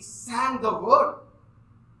we sang the word.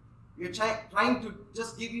 We are trying to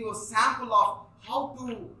just give you a sample of how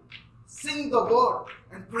to sing the word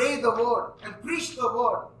and pray the word and preach the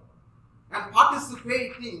word and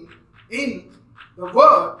participating in the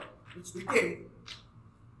word which became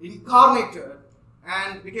incarnated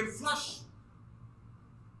and became flesh.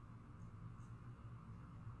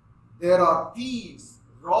 There are thieves,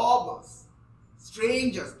 robbers,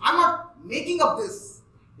 strangers. I'm not making up this.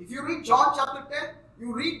 If you read John chapter 10,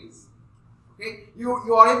 you read this. Okay? You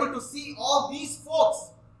are able to see all these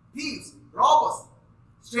folks, thieves, robbers,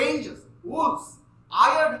 strangers, wolves,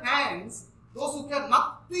 hired hands, those who care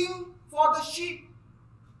nothing for the sheep.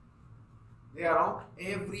 They are out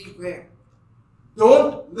everywhere.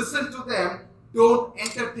 Don't listen to them. Don't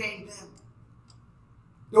entertain them.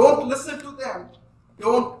 Don't listen to them.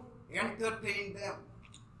 Don't entertain them.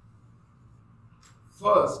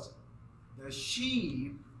 First, the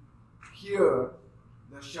sheep hear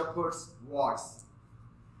the shepherd's voice.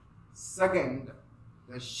 Second,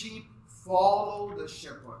 the sheep follow the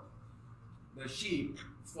shepherd. The sheep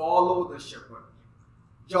follow the shepherd.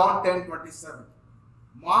 John 10:27.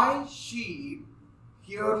 My sheep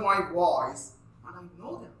hear my voice, and I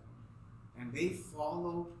know them, and they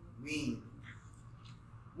follow me.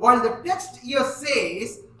 While the text here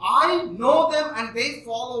says, I know them and they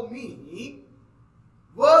follow me,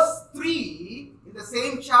 verse 3 in the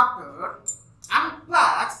same chapter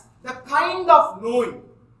unpacks the kind of knowing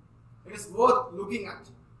it is worth looking at.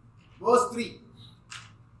 Verse 3.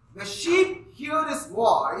 The sheep hear his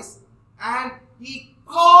voice, and he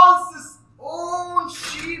calls his own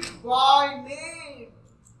sheep by name.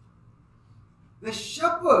 The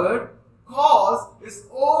shepherd calls his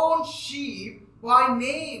own sheep by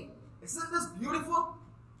name. Isn't this beautiful?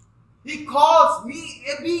 He calls me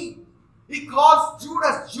Ebi. He calls Jude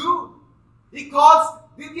as Jude. He calls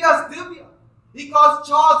Divya as Divya. He calls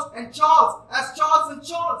Charles and Charles as Charles and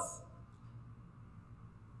Charles.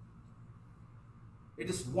 It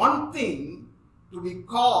is one thing to be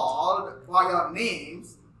called by our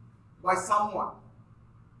names by someone.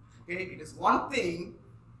 Okay, it is one thing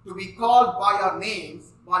to be called by our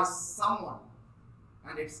names by someone.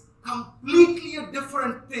 And it's completely a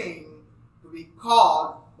different thing to be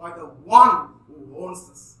called by the one who owns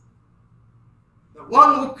us. The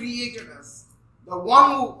one who created us. The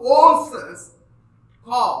one who owns us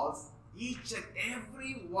calls each and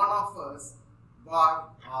every one of us by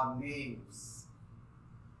our names.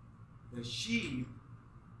 The sheep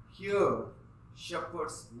hear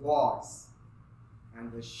shepherd's voice,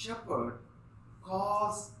 and the shepherd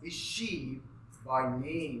calls his sheep by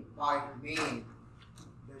name.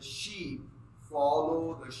 The sheep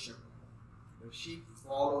follow the shepherd. The sheep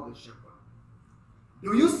follow the shepherd.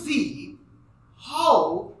 Do you see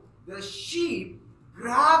how the sheep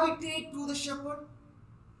gravitate to the shepherd?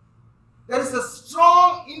 There is a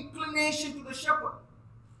strong inclination to the shepherd.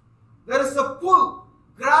 There is a pull,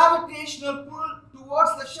 gravitational pull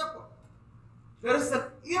towards the shepherd. There is an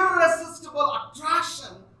irresistible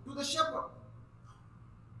attraction to the shepherd.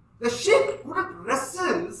 The sheep couldn't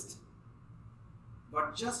resist,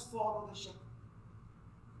 but just follow the shepherd.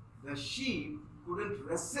 The sheep couldn't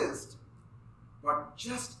resist, but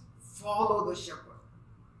just follow the shepherd.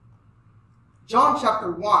 John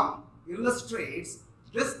chapter 1 illustrates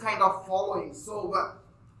this kind of following so well.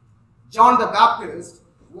 John the Baptist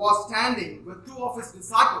was standing with two of his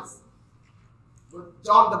disciples, with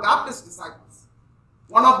John the Baptist's disciples.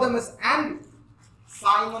 One of them is Andrew,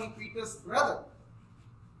 Simon Peter's brother.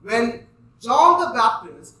 When John the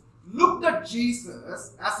Baptist looked at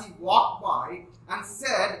Jesus as he walked by and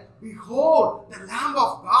said, "Behold the Lamb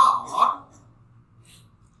of God,"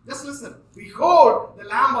 just listen, "Behold the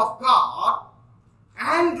Lamb of God,"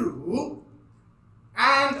 Andrew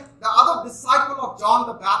and the other disciple of John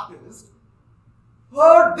the Baptist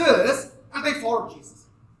heard this and they followed Jesus.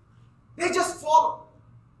 They just followed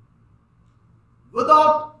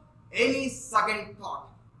without any second thought.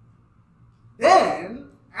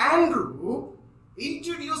 Then Andrew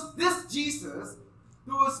introduced this Jesus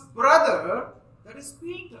to his brother, that is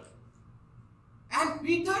Peter. And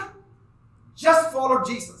Peter just followed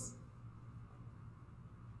Jesus.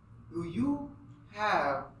 Do you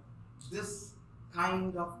have this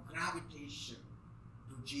kind of gravitation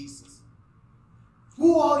to Jesus?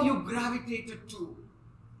 Who are you gravitated to?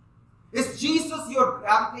 Is Jesus your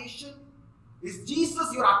gravitation? Is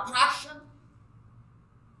Jesus your attraction?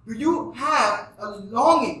 Do you have a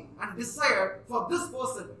longing and desire for this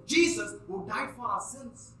person, Jesus, who died for our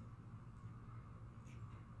sins?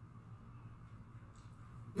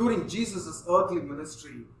 During Jesus' earthly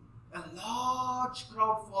ministry, a large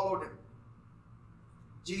crowd followed him.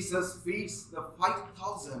 Jesus feeds the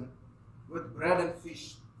 5,000 with bread and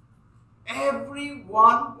fish.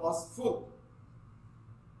 Everyone was full.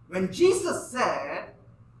 When Jesus said,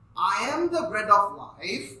 "I am the bread of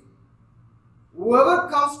life, whoever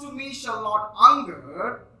comes to me shall not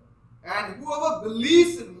hunger, and whoever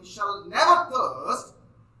believes in me shall never thirst,"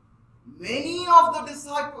 many of the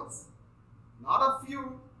disciples, not a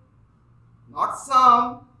few, not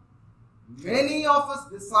some, many of his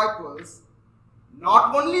disciples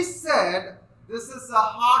not only said, "This is a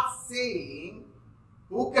hard saying,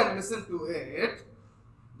 who can listen to it?"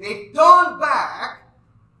 they turned back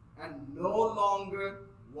and no longer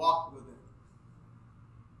walked with him.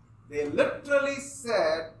 They literally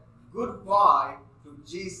said goodbye to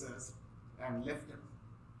Jesus and left him.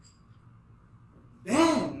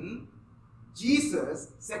 Then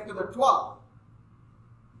Jesus said to the 12,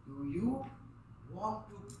 "Do you want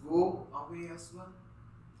to go away as well?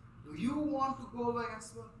 Do you want to go away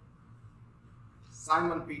as well?"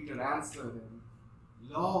 Simon Peter answered him,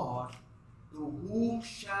 "Lord, to whom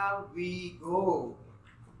shall we go?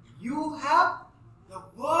 You have the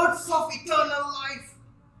words of eternal life."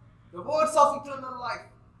 The words of eternal life.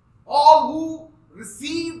 All who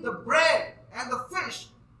received the bread and the fish,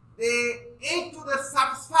 they ate to their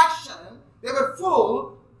satisfaction. They were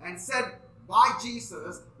full and said by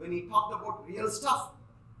Jesus when he talked about real stuff.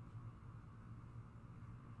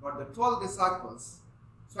 But the 12 disciples,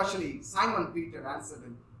 especially Simon Peter, answered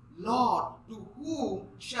him, "Lord, to whom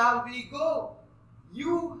shall we go?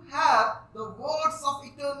 You have the words of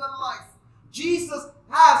eternal life." Jesus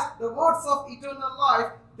has the words of eternal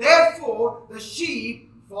life. Therefore, the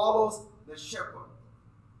sheep follows the shepherd.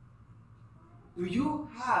 Do you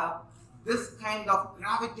have this kind of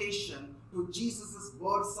gravitation to Jesus'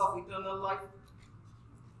 words of eternal life?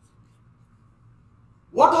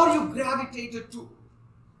 What are you gravitated to?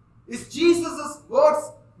 Is Jesus'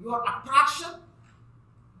 words your attraction?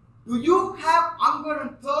 Do you have hunger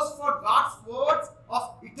and thirst for God's words of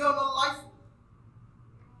eternal life?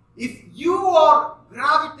 If you are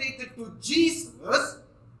gravitated to Jesus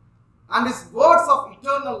and his words of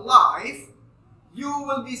eternal life, you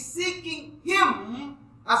will be seeking him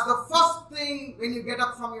as the first thing when you get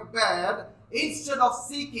up from your bed, instead of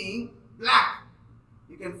seeking blank.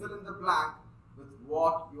 You can fill in the blank with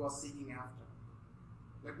what you are seeking after.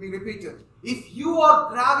 Let me repeat it. If you are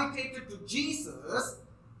gravitated to Jesus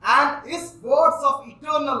and his words of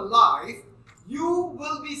eternal life, you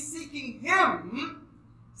will be seeking him,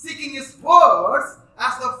 seeking his words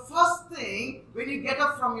as the first thing when you get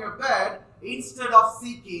up from your bed, instead of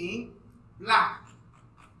seeking blank.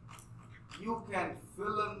 You can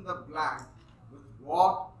fill in the blank with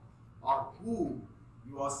what or who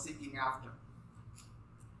you are seeking after.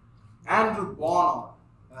 Andrew Bonar,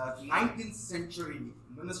 19th century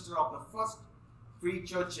minister of the first free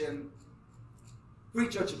church in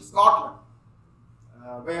Scotland,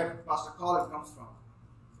 where Pastor Colin comes from,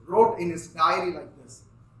 wrote in his diary like this.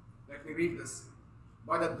 Let me read this.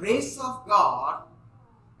 "By the grace of God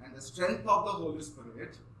and the strength of the Holy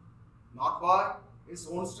Spirit," not by his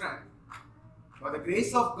own strength, "by the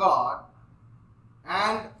grace of God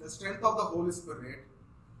and the strength of the Holy Spirit,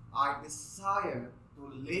 I desire to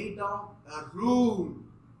lay down a rule."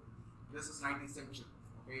 This is 19th century.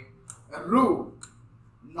 Okay? A rule.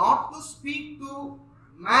 Not to speak to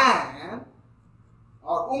man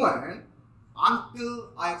or woman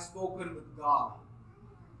until I have spoken with God.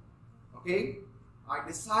 Okay? I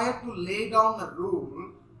desire to lay down a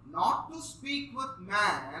rule not to speak with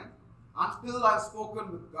man until I have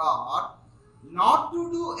spoken with God, not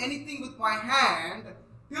to do anything with my hand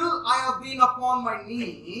till I have been upon my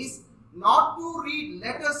knees, not to read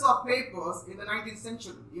letters or papers in the 19th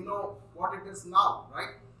century. You know what it is now,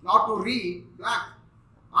 right? Not to read blank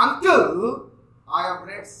until I have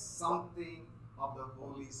read something of the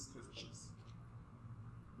Holy Scriptures.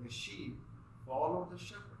 The sheep follow the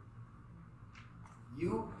shepherd.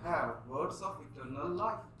 You have words of eternal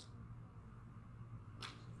life.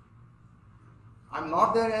 I'm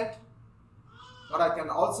not there yet, but I can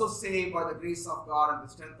also say by the grace of God and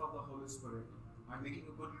the strength of the Holy Spirit, I'm making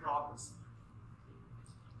a good progress.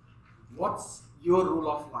 What's your rule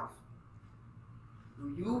of life? Do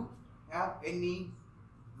you have any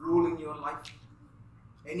rule in your life?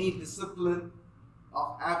 Any discipline?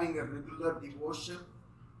 of having a regular devotion?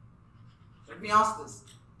 Let me ask this.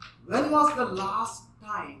 When was the last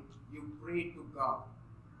time you prayed to God?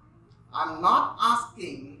 I'm not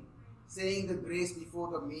asking saying the grace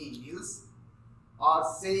before the meals or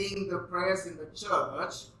saying the prayers in the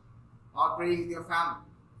church or praying with your family.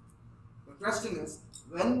 The question is,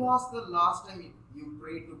 when was the last time you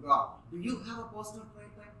prayed to God? Do you have a personal prayer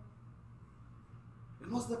time?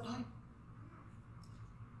 When was the time?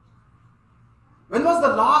 When was the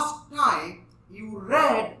last time you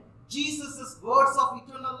read Jesus' words of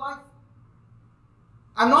eternal life?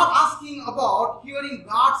 I'm not asking about hearing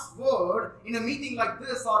God's word in a meeting like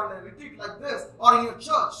this or in a retreat like this or in your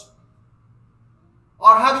church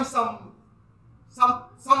or having someone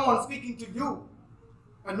speaking to you,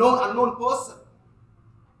 a unknown person.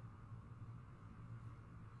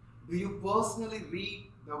 Do you personally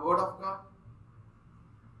read the word of God?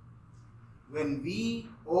 When we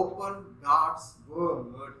open God's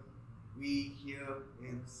word, we hear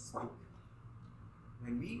Him speak.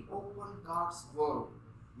 When we open God's word,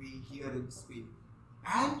 we hear Him speak.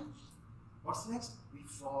 And what's next? We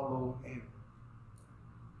follow Him.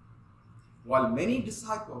 While many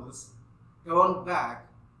disciples turned back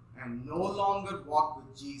and no longer walked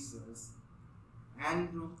with Jesus,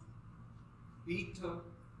 Andrew, Peter,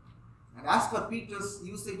 and as per Peter's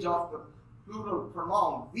usage of the plural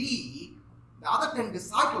pronoun, we, the other 10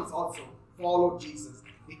 disciples also followed Jesus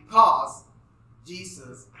because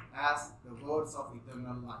Jesus has the words of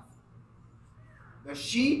eternal life. The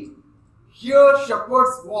sheep hear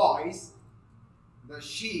shepherd's voice. The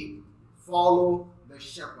sheep follow the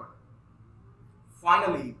shepherd.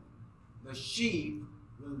 Finally, the sheep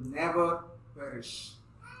will never perish.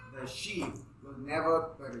 The sheep will never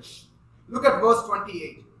perish. Look at verse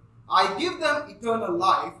 28. I give them eternal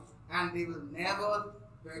life and they will never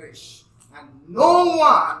perish. And no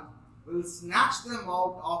one will snatch them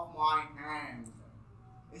out of my hand.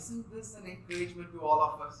 Isn't this an encouragement to all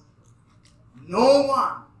of us? No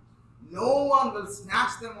one will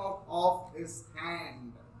snatch them out of His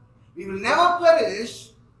hand. We will never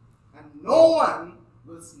perish and no one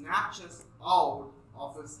will snatch us out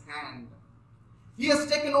of His hand. He has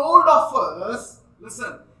taken hold of us,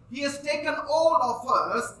 listen, He has taken hold of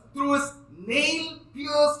us through His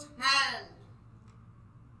nail-pierced hand.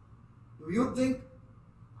 Do you think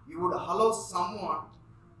you would allow someone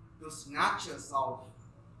to snatch us out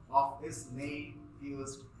of His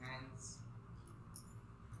nail-pierced hands?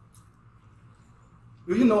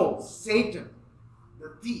 Do you know Satan,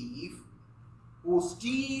 the thief, who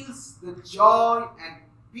steals the joy and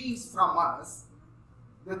peace from us,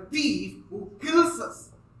 the thief who kills us,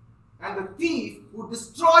 and the thief who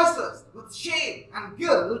destroys us with shame and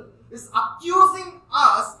guilt, is accusing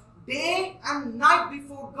us day and night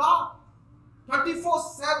before God.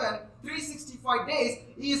 24/7, 365 days,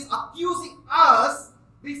 he is accusing us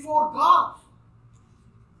before God.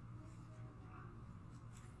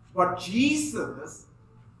 But Jesus,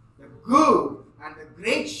 the good and the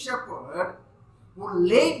great shepherd who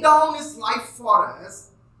laid down his life for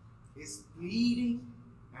us, is pleading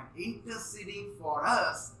and interceding for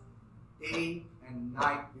us day and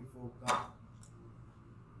night before God.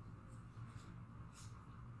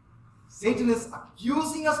 Satan is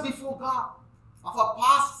accusing us before God of our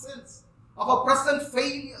past sins, of our present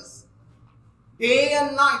failures, day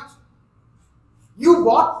and night. You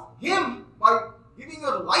bought him by giving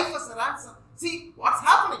your life as a ransom. See what's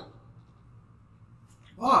happening.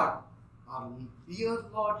 But our dear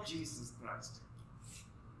Lord Jesus Christ,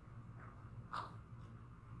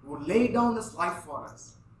 who laid down his life for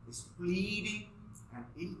us, is pleading and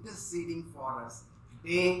interceding for us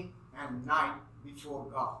day and night before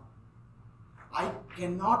God. I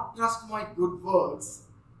cannot trust my good works,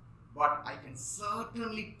 but I can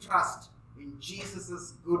certainly trust in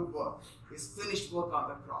Jesus' good work, his finished work on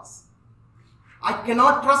the cross. I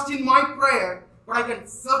cannot trust in my prayer, but I can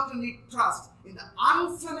certainly trust in the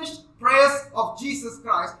unfinished prayers of Jesus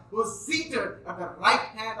Christ, who is seated at the right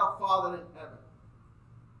hand of Father in heaven.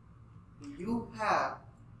 Do you have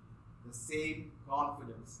the same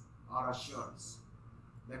confidence or assurance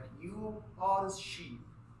that you are his sheep?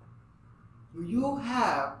 Do you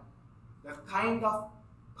have the kind of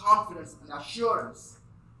confidence and assurance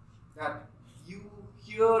that you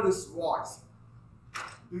hear his voice?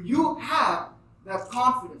 Do you have the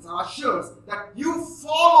confidence and assurance that you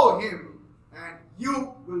follow him and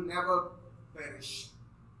you will never perish?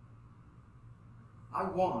 I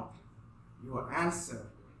want your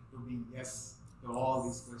answer to be yes to all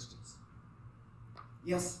these questions.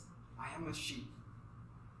 Yes, I am a sheep.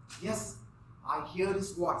 Yes, I hear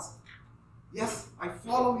his voice. Yes, I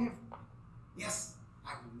follow him. Yes,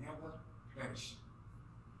 I will never perish.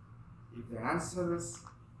 If the answer is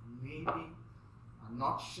maybe, I'm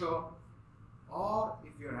not sure, or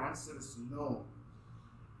if your answer is no,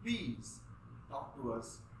 please talk to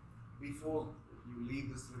us before you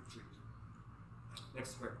leave this retreat.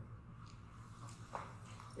 Let's pray.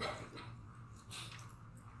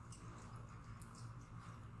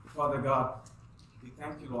 Father God, we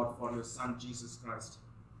thank you, Lord, for your Son, Jesus Christ.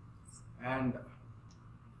 And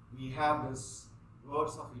we have this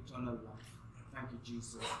words of eternal life. Thank you,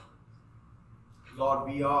 Jesus. Lord,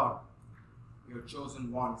 we are your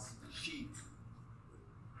chosen ones, sheep.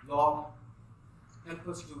 Lord, help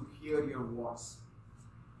us to hear your voice,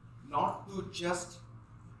 not to just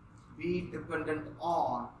be dependent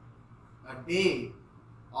on a day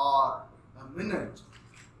or a minute,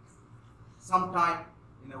 sometime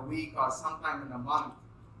in a week or sometime in a month,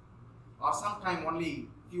 or sometime only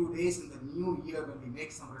few days in the new year when we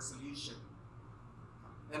make some resolution.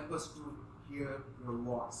 Help us to hear your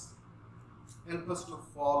voice. Help us to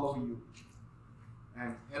follow you.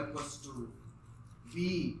 And help us to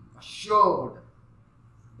be assured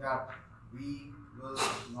that we will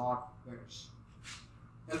not perish.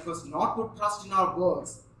 Help us not to trust in our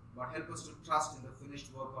words, but help us to trust in the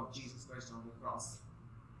finished work of Jesus Christ on the cross.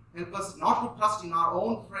 Help us not to trust in our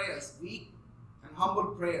own prayers, weak and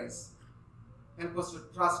humble prayers. Help us to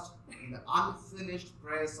trust in the unfinished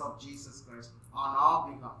prayers of Jesus Christ on our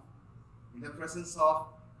behalf, in the presence of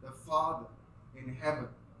the Father in heaven,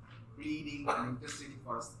 pleading and interceding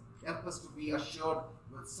for us. Help us to be assured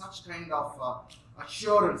with such kind of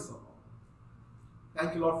assurance, O Lord.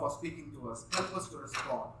 Thank you, Lord, for speaking to us. Help us to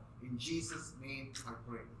respond. In Jesus' name I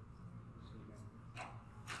pray.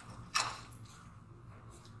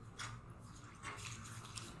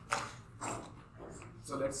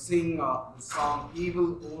 So let's sing the song, He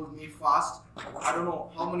Will Hold Me Fast. I don't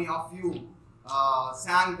know how many of you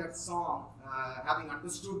sang that song having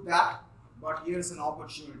understood that, but here's an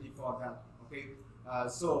opportunity for that. Okay,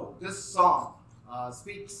 so this song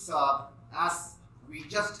speaks as we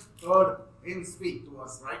just heard him speak to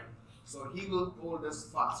us, right? So He will hold us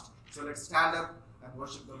fast. So let's stand up and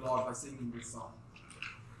worship the Lord by singing this song.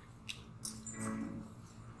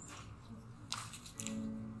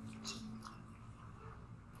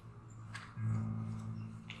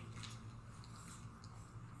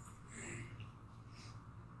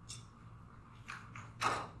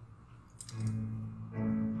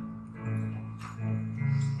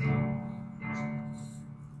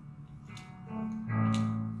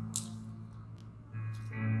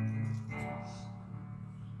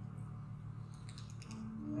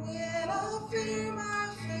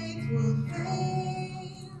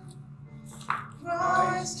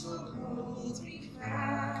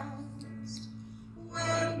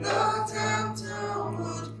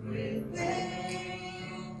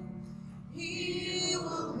 He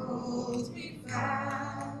will hold me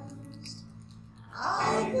fast.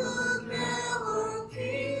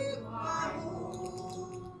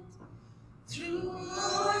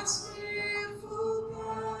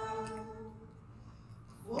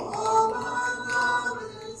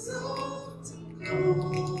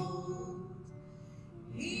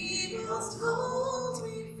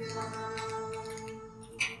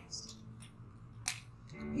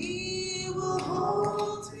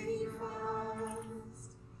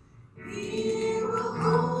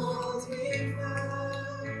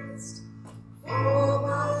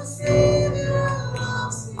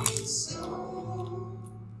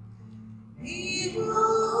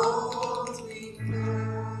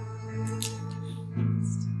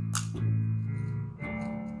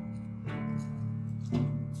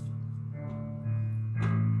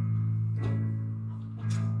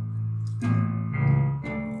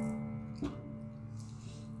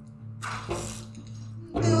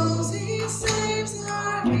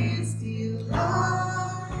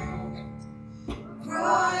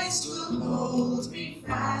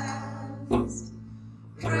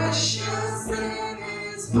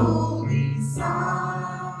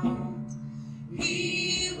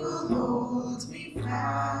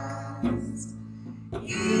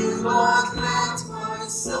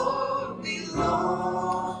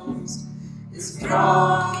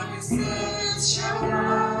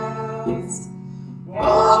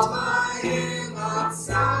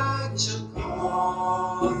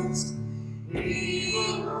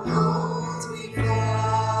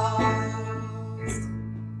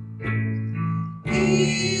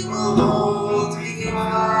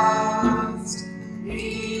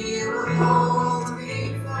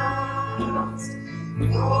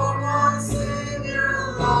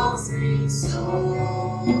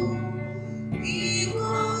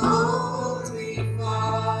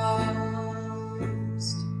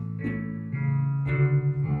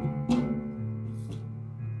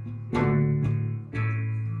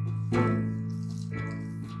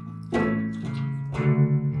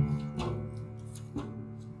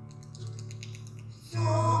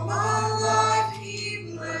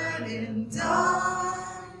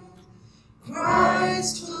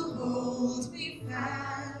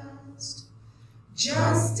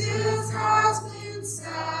 Justice has been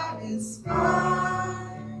satisfied.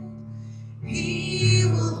 He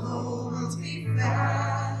will hold me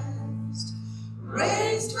fast,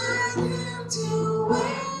 raised with him to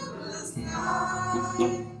endless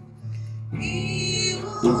life. He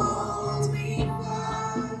will hold me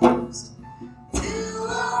fast till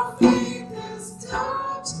our faith is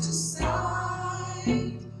touched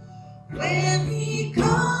aside. When he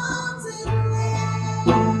comes in last,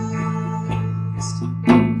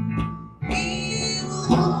 he will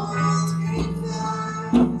hold me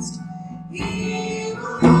fast. He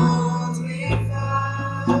will hold me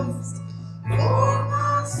fast. For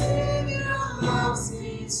my Savior loves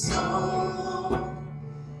me so.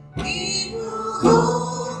 He will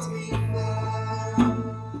hold me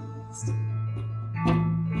fast.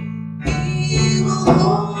 He will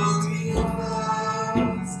hold me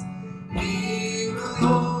fast. He will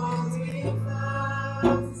hold me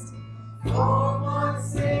fast. For my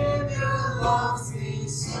Savior loves me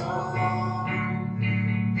so.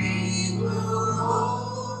 He will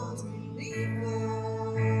hold me fast.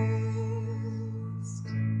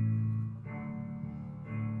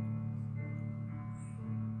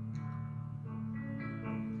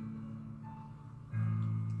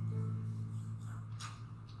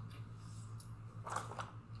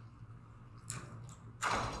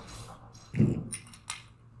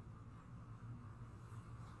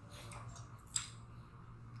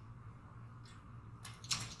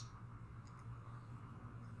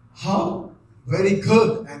 How very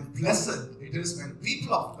good and blessed it is when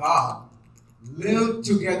people of God live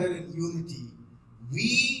together in unity.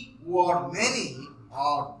 We who are many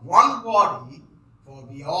are one body, for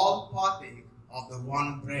we all partake of the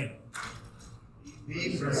one bread.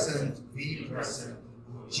 Be present,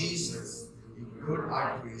 O Jesus, you good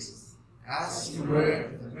high priest, as you were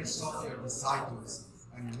in the midst of your disciples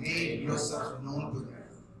and made yourself known to them.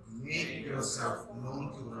 Make yourself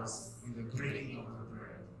known to us in the breaking of the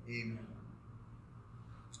bread. Amen.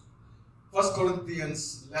 1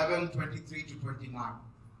 Corinthians 11:23-29.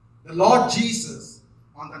 The Lord Jesus,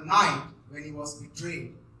 on the night when he was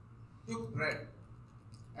betrayed, took bread,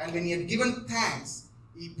 and when he had given thanks,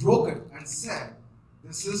 he broke it and said,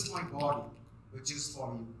 "This is my body, which is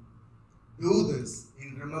for you. Do this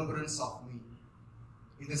in remembrance of me."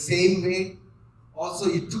 In the same way, also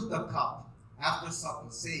he took the cup after supper,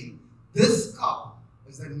 saying, "This cup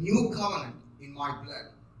is the new covenant in my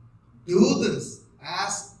blood. Do this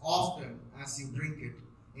as often as you drink it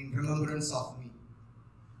in remembrance of me.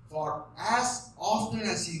 For as often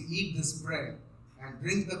as you eat this bread and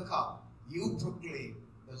drink the cup, you proclaim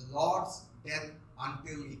the Lord's death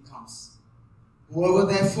until he comes. Whoever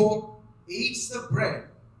therefore eats the bread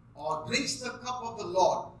or drinks the cup of the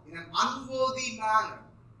Lord in an unworthy manner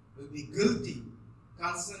will be guilty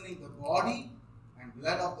concerning the body and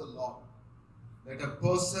blood of the Lord. Let a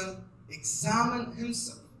person examine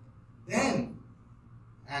himself then,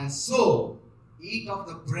 and so eat of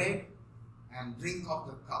the bread and drink of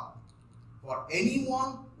the cup. For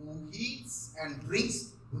anyone who eats and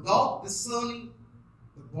drinks without discerning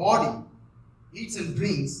the body eats and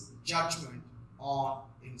drinks judgment on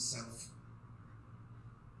himself."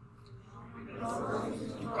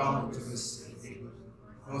 Come to this table,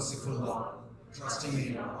 merciful Lord, trusting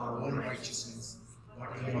in our own righteousness, but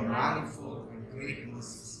in your manifold and great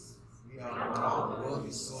mercies. We are not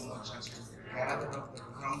worthy so much as to gather up the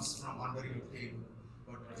crumbs from under your table,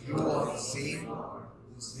 but you are the same Lord,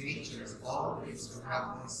 whose nature is always to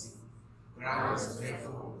have mercy. Grant us,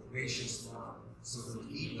 therefore, gracious Lord, so to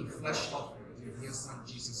eat the flesh of your dear Son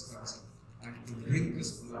Jesus Christ, and to drink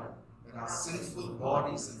his blood, that our sinful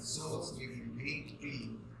bodies and souls may be made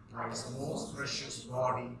clean by his most precious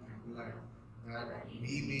body and blood, that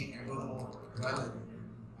we may evermore dwell in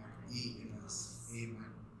him and he in us. Amen.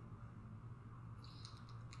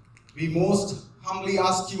 We most humbly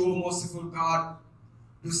ask you, O merciful God,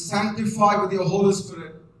 to sanctify with your Holy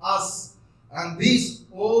Spirit us and these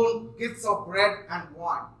own gifts of bread and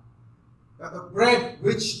wine, that the bread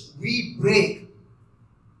which we break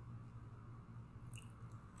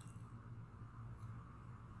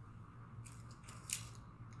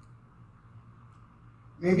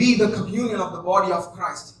may be the communion of the body of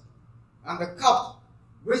Christ, and the cup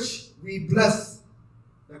which we bless,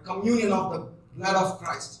 the communion of the blood of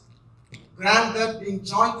Christ. Grant that, being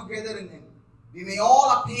joined together in him, we may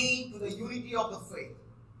all attain to the unity of the faith,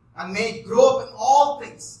 and may grow up in all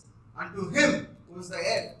things unto him who is the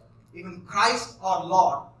head, even Christ our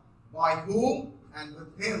Lord, by whom and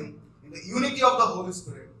with him, in the unity of the Holy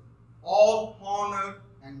Spirit, all honor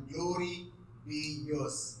and glory be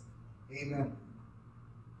yours. Amen.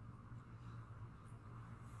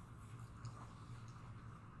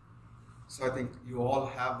 So I think you all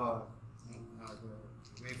have the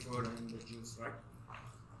wafer and the juice, right?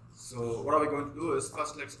 So what are we going to do is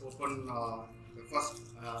first let's open the first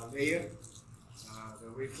layer,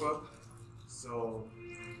 the wafer. So,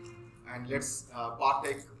 and let's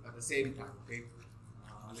partake at the same time, okay?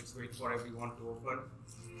 Let's wait for everyone to open,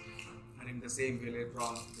 and in the same way later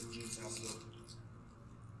on the juice as well.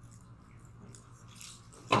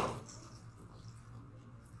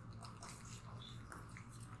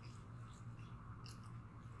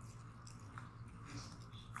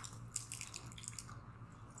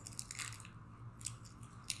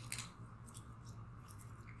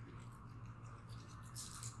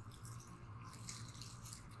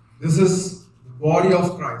 This is the body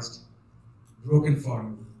of Christ broken for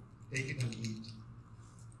you. Take it and eat.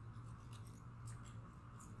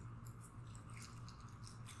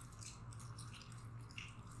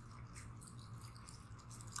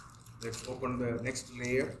 Let's open the next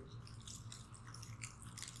layer.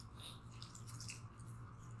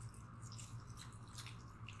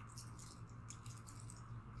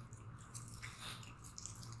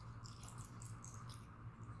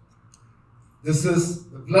 This is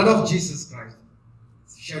the blood of Jesus Christ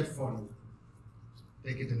shed for you.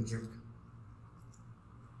 Take it and drink.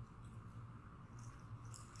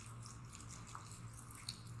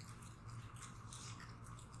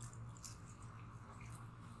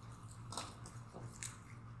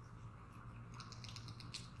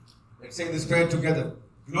 Let's sing this prayer together.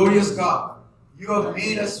 Glorious God, you have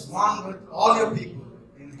made us one with all your people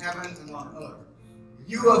in heaven and on earth.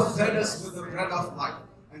 You have fed us with the bread of life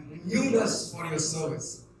and renewed us for your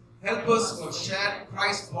service. Help us to share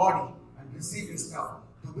Christ's body and receive his cup,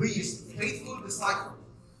 to be his faithful disciple,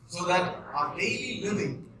 so that our daily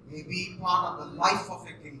living may be part of the life of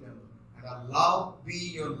your kingdom, and our love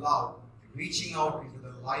be your love, reaching out into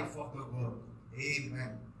the life of the world.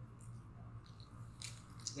 Amen.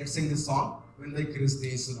 Let's sing this song, Vindai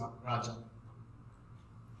Kristi Yesu Raja.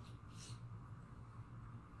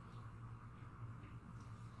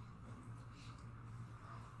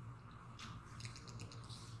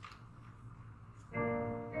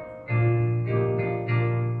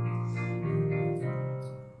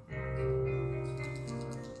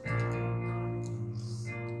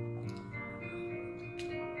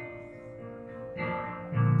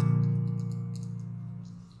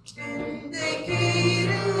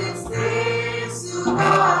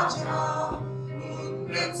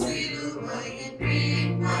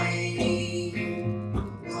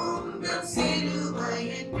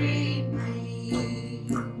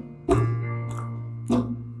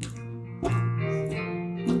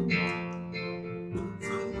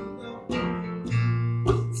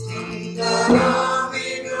 Anna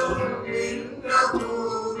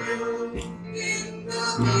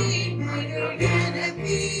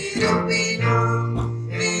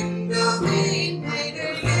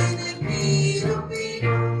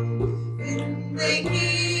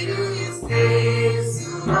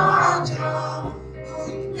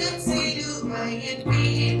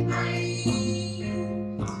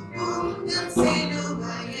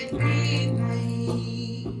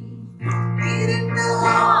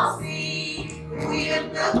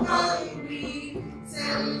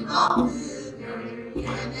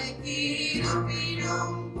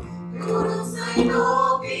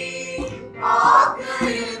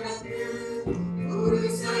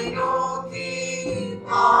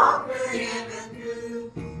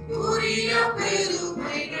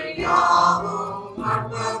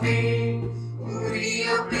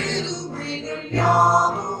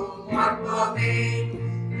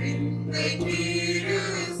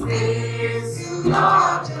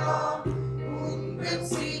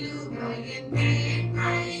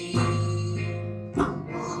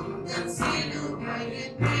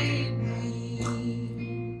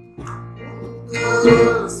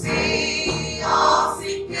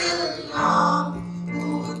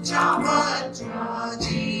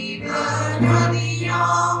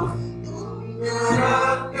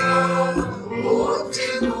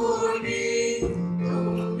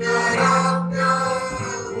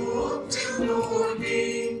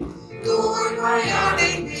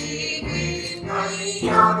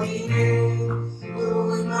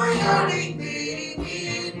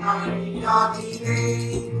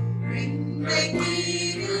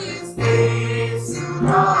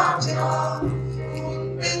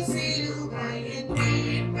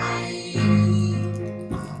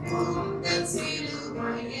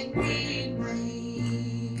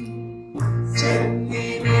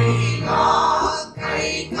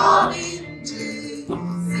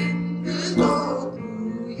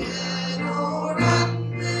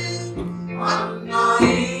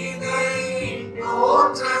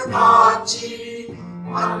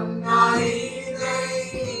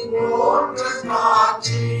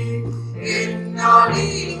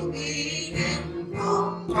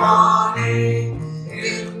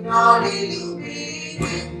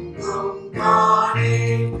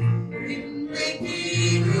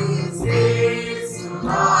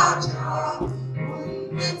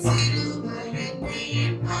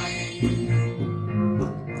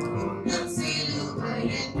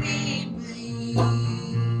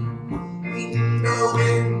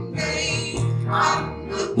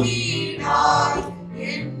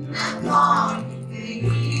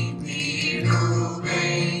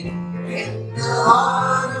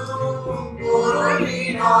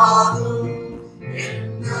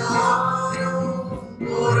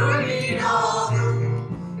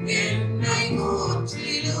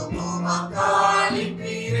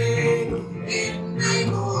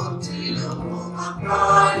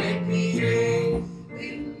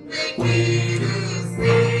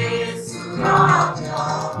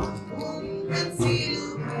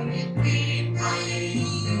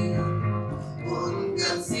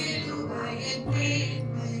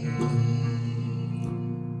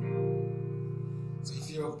So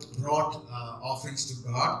if you brought offerings to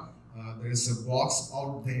God, there is a box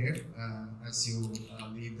out there as you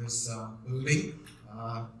leave this building.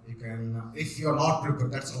 You can, if you are not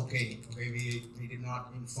prepared, that's okay. Okay, we did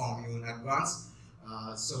not inform you in advance.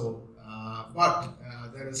 But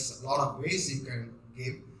there is a lot of ways you can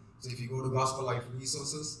give. So if you go to Gospel Life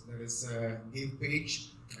Resources, there is a give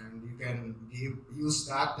page, and you can use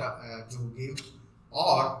that to give.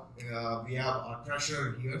 Or we have our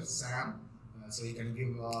treasurer here, Sam. So you can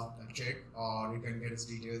give a check, or you can get his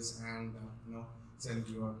details and send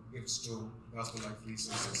your gifts to Gospel Life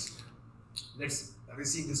Resources. Let's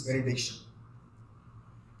receive this benediction.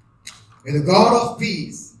 May the God of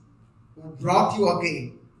peace, who brought you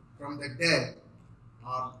again from the dead,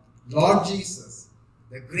 our Lord Jesus,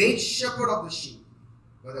 the great shepherd of the sheep,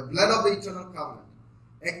 by the blood of the eternal covenant,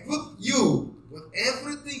 equip you with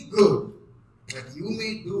everything good, that you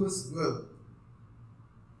may do his will,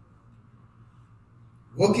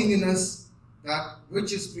 working in us that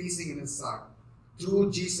which is pleasing in his sight,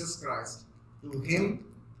 through Jesus Christ. To him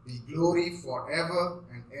be glory forever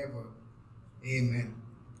and ever. Amen.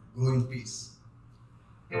 Go in peace.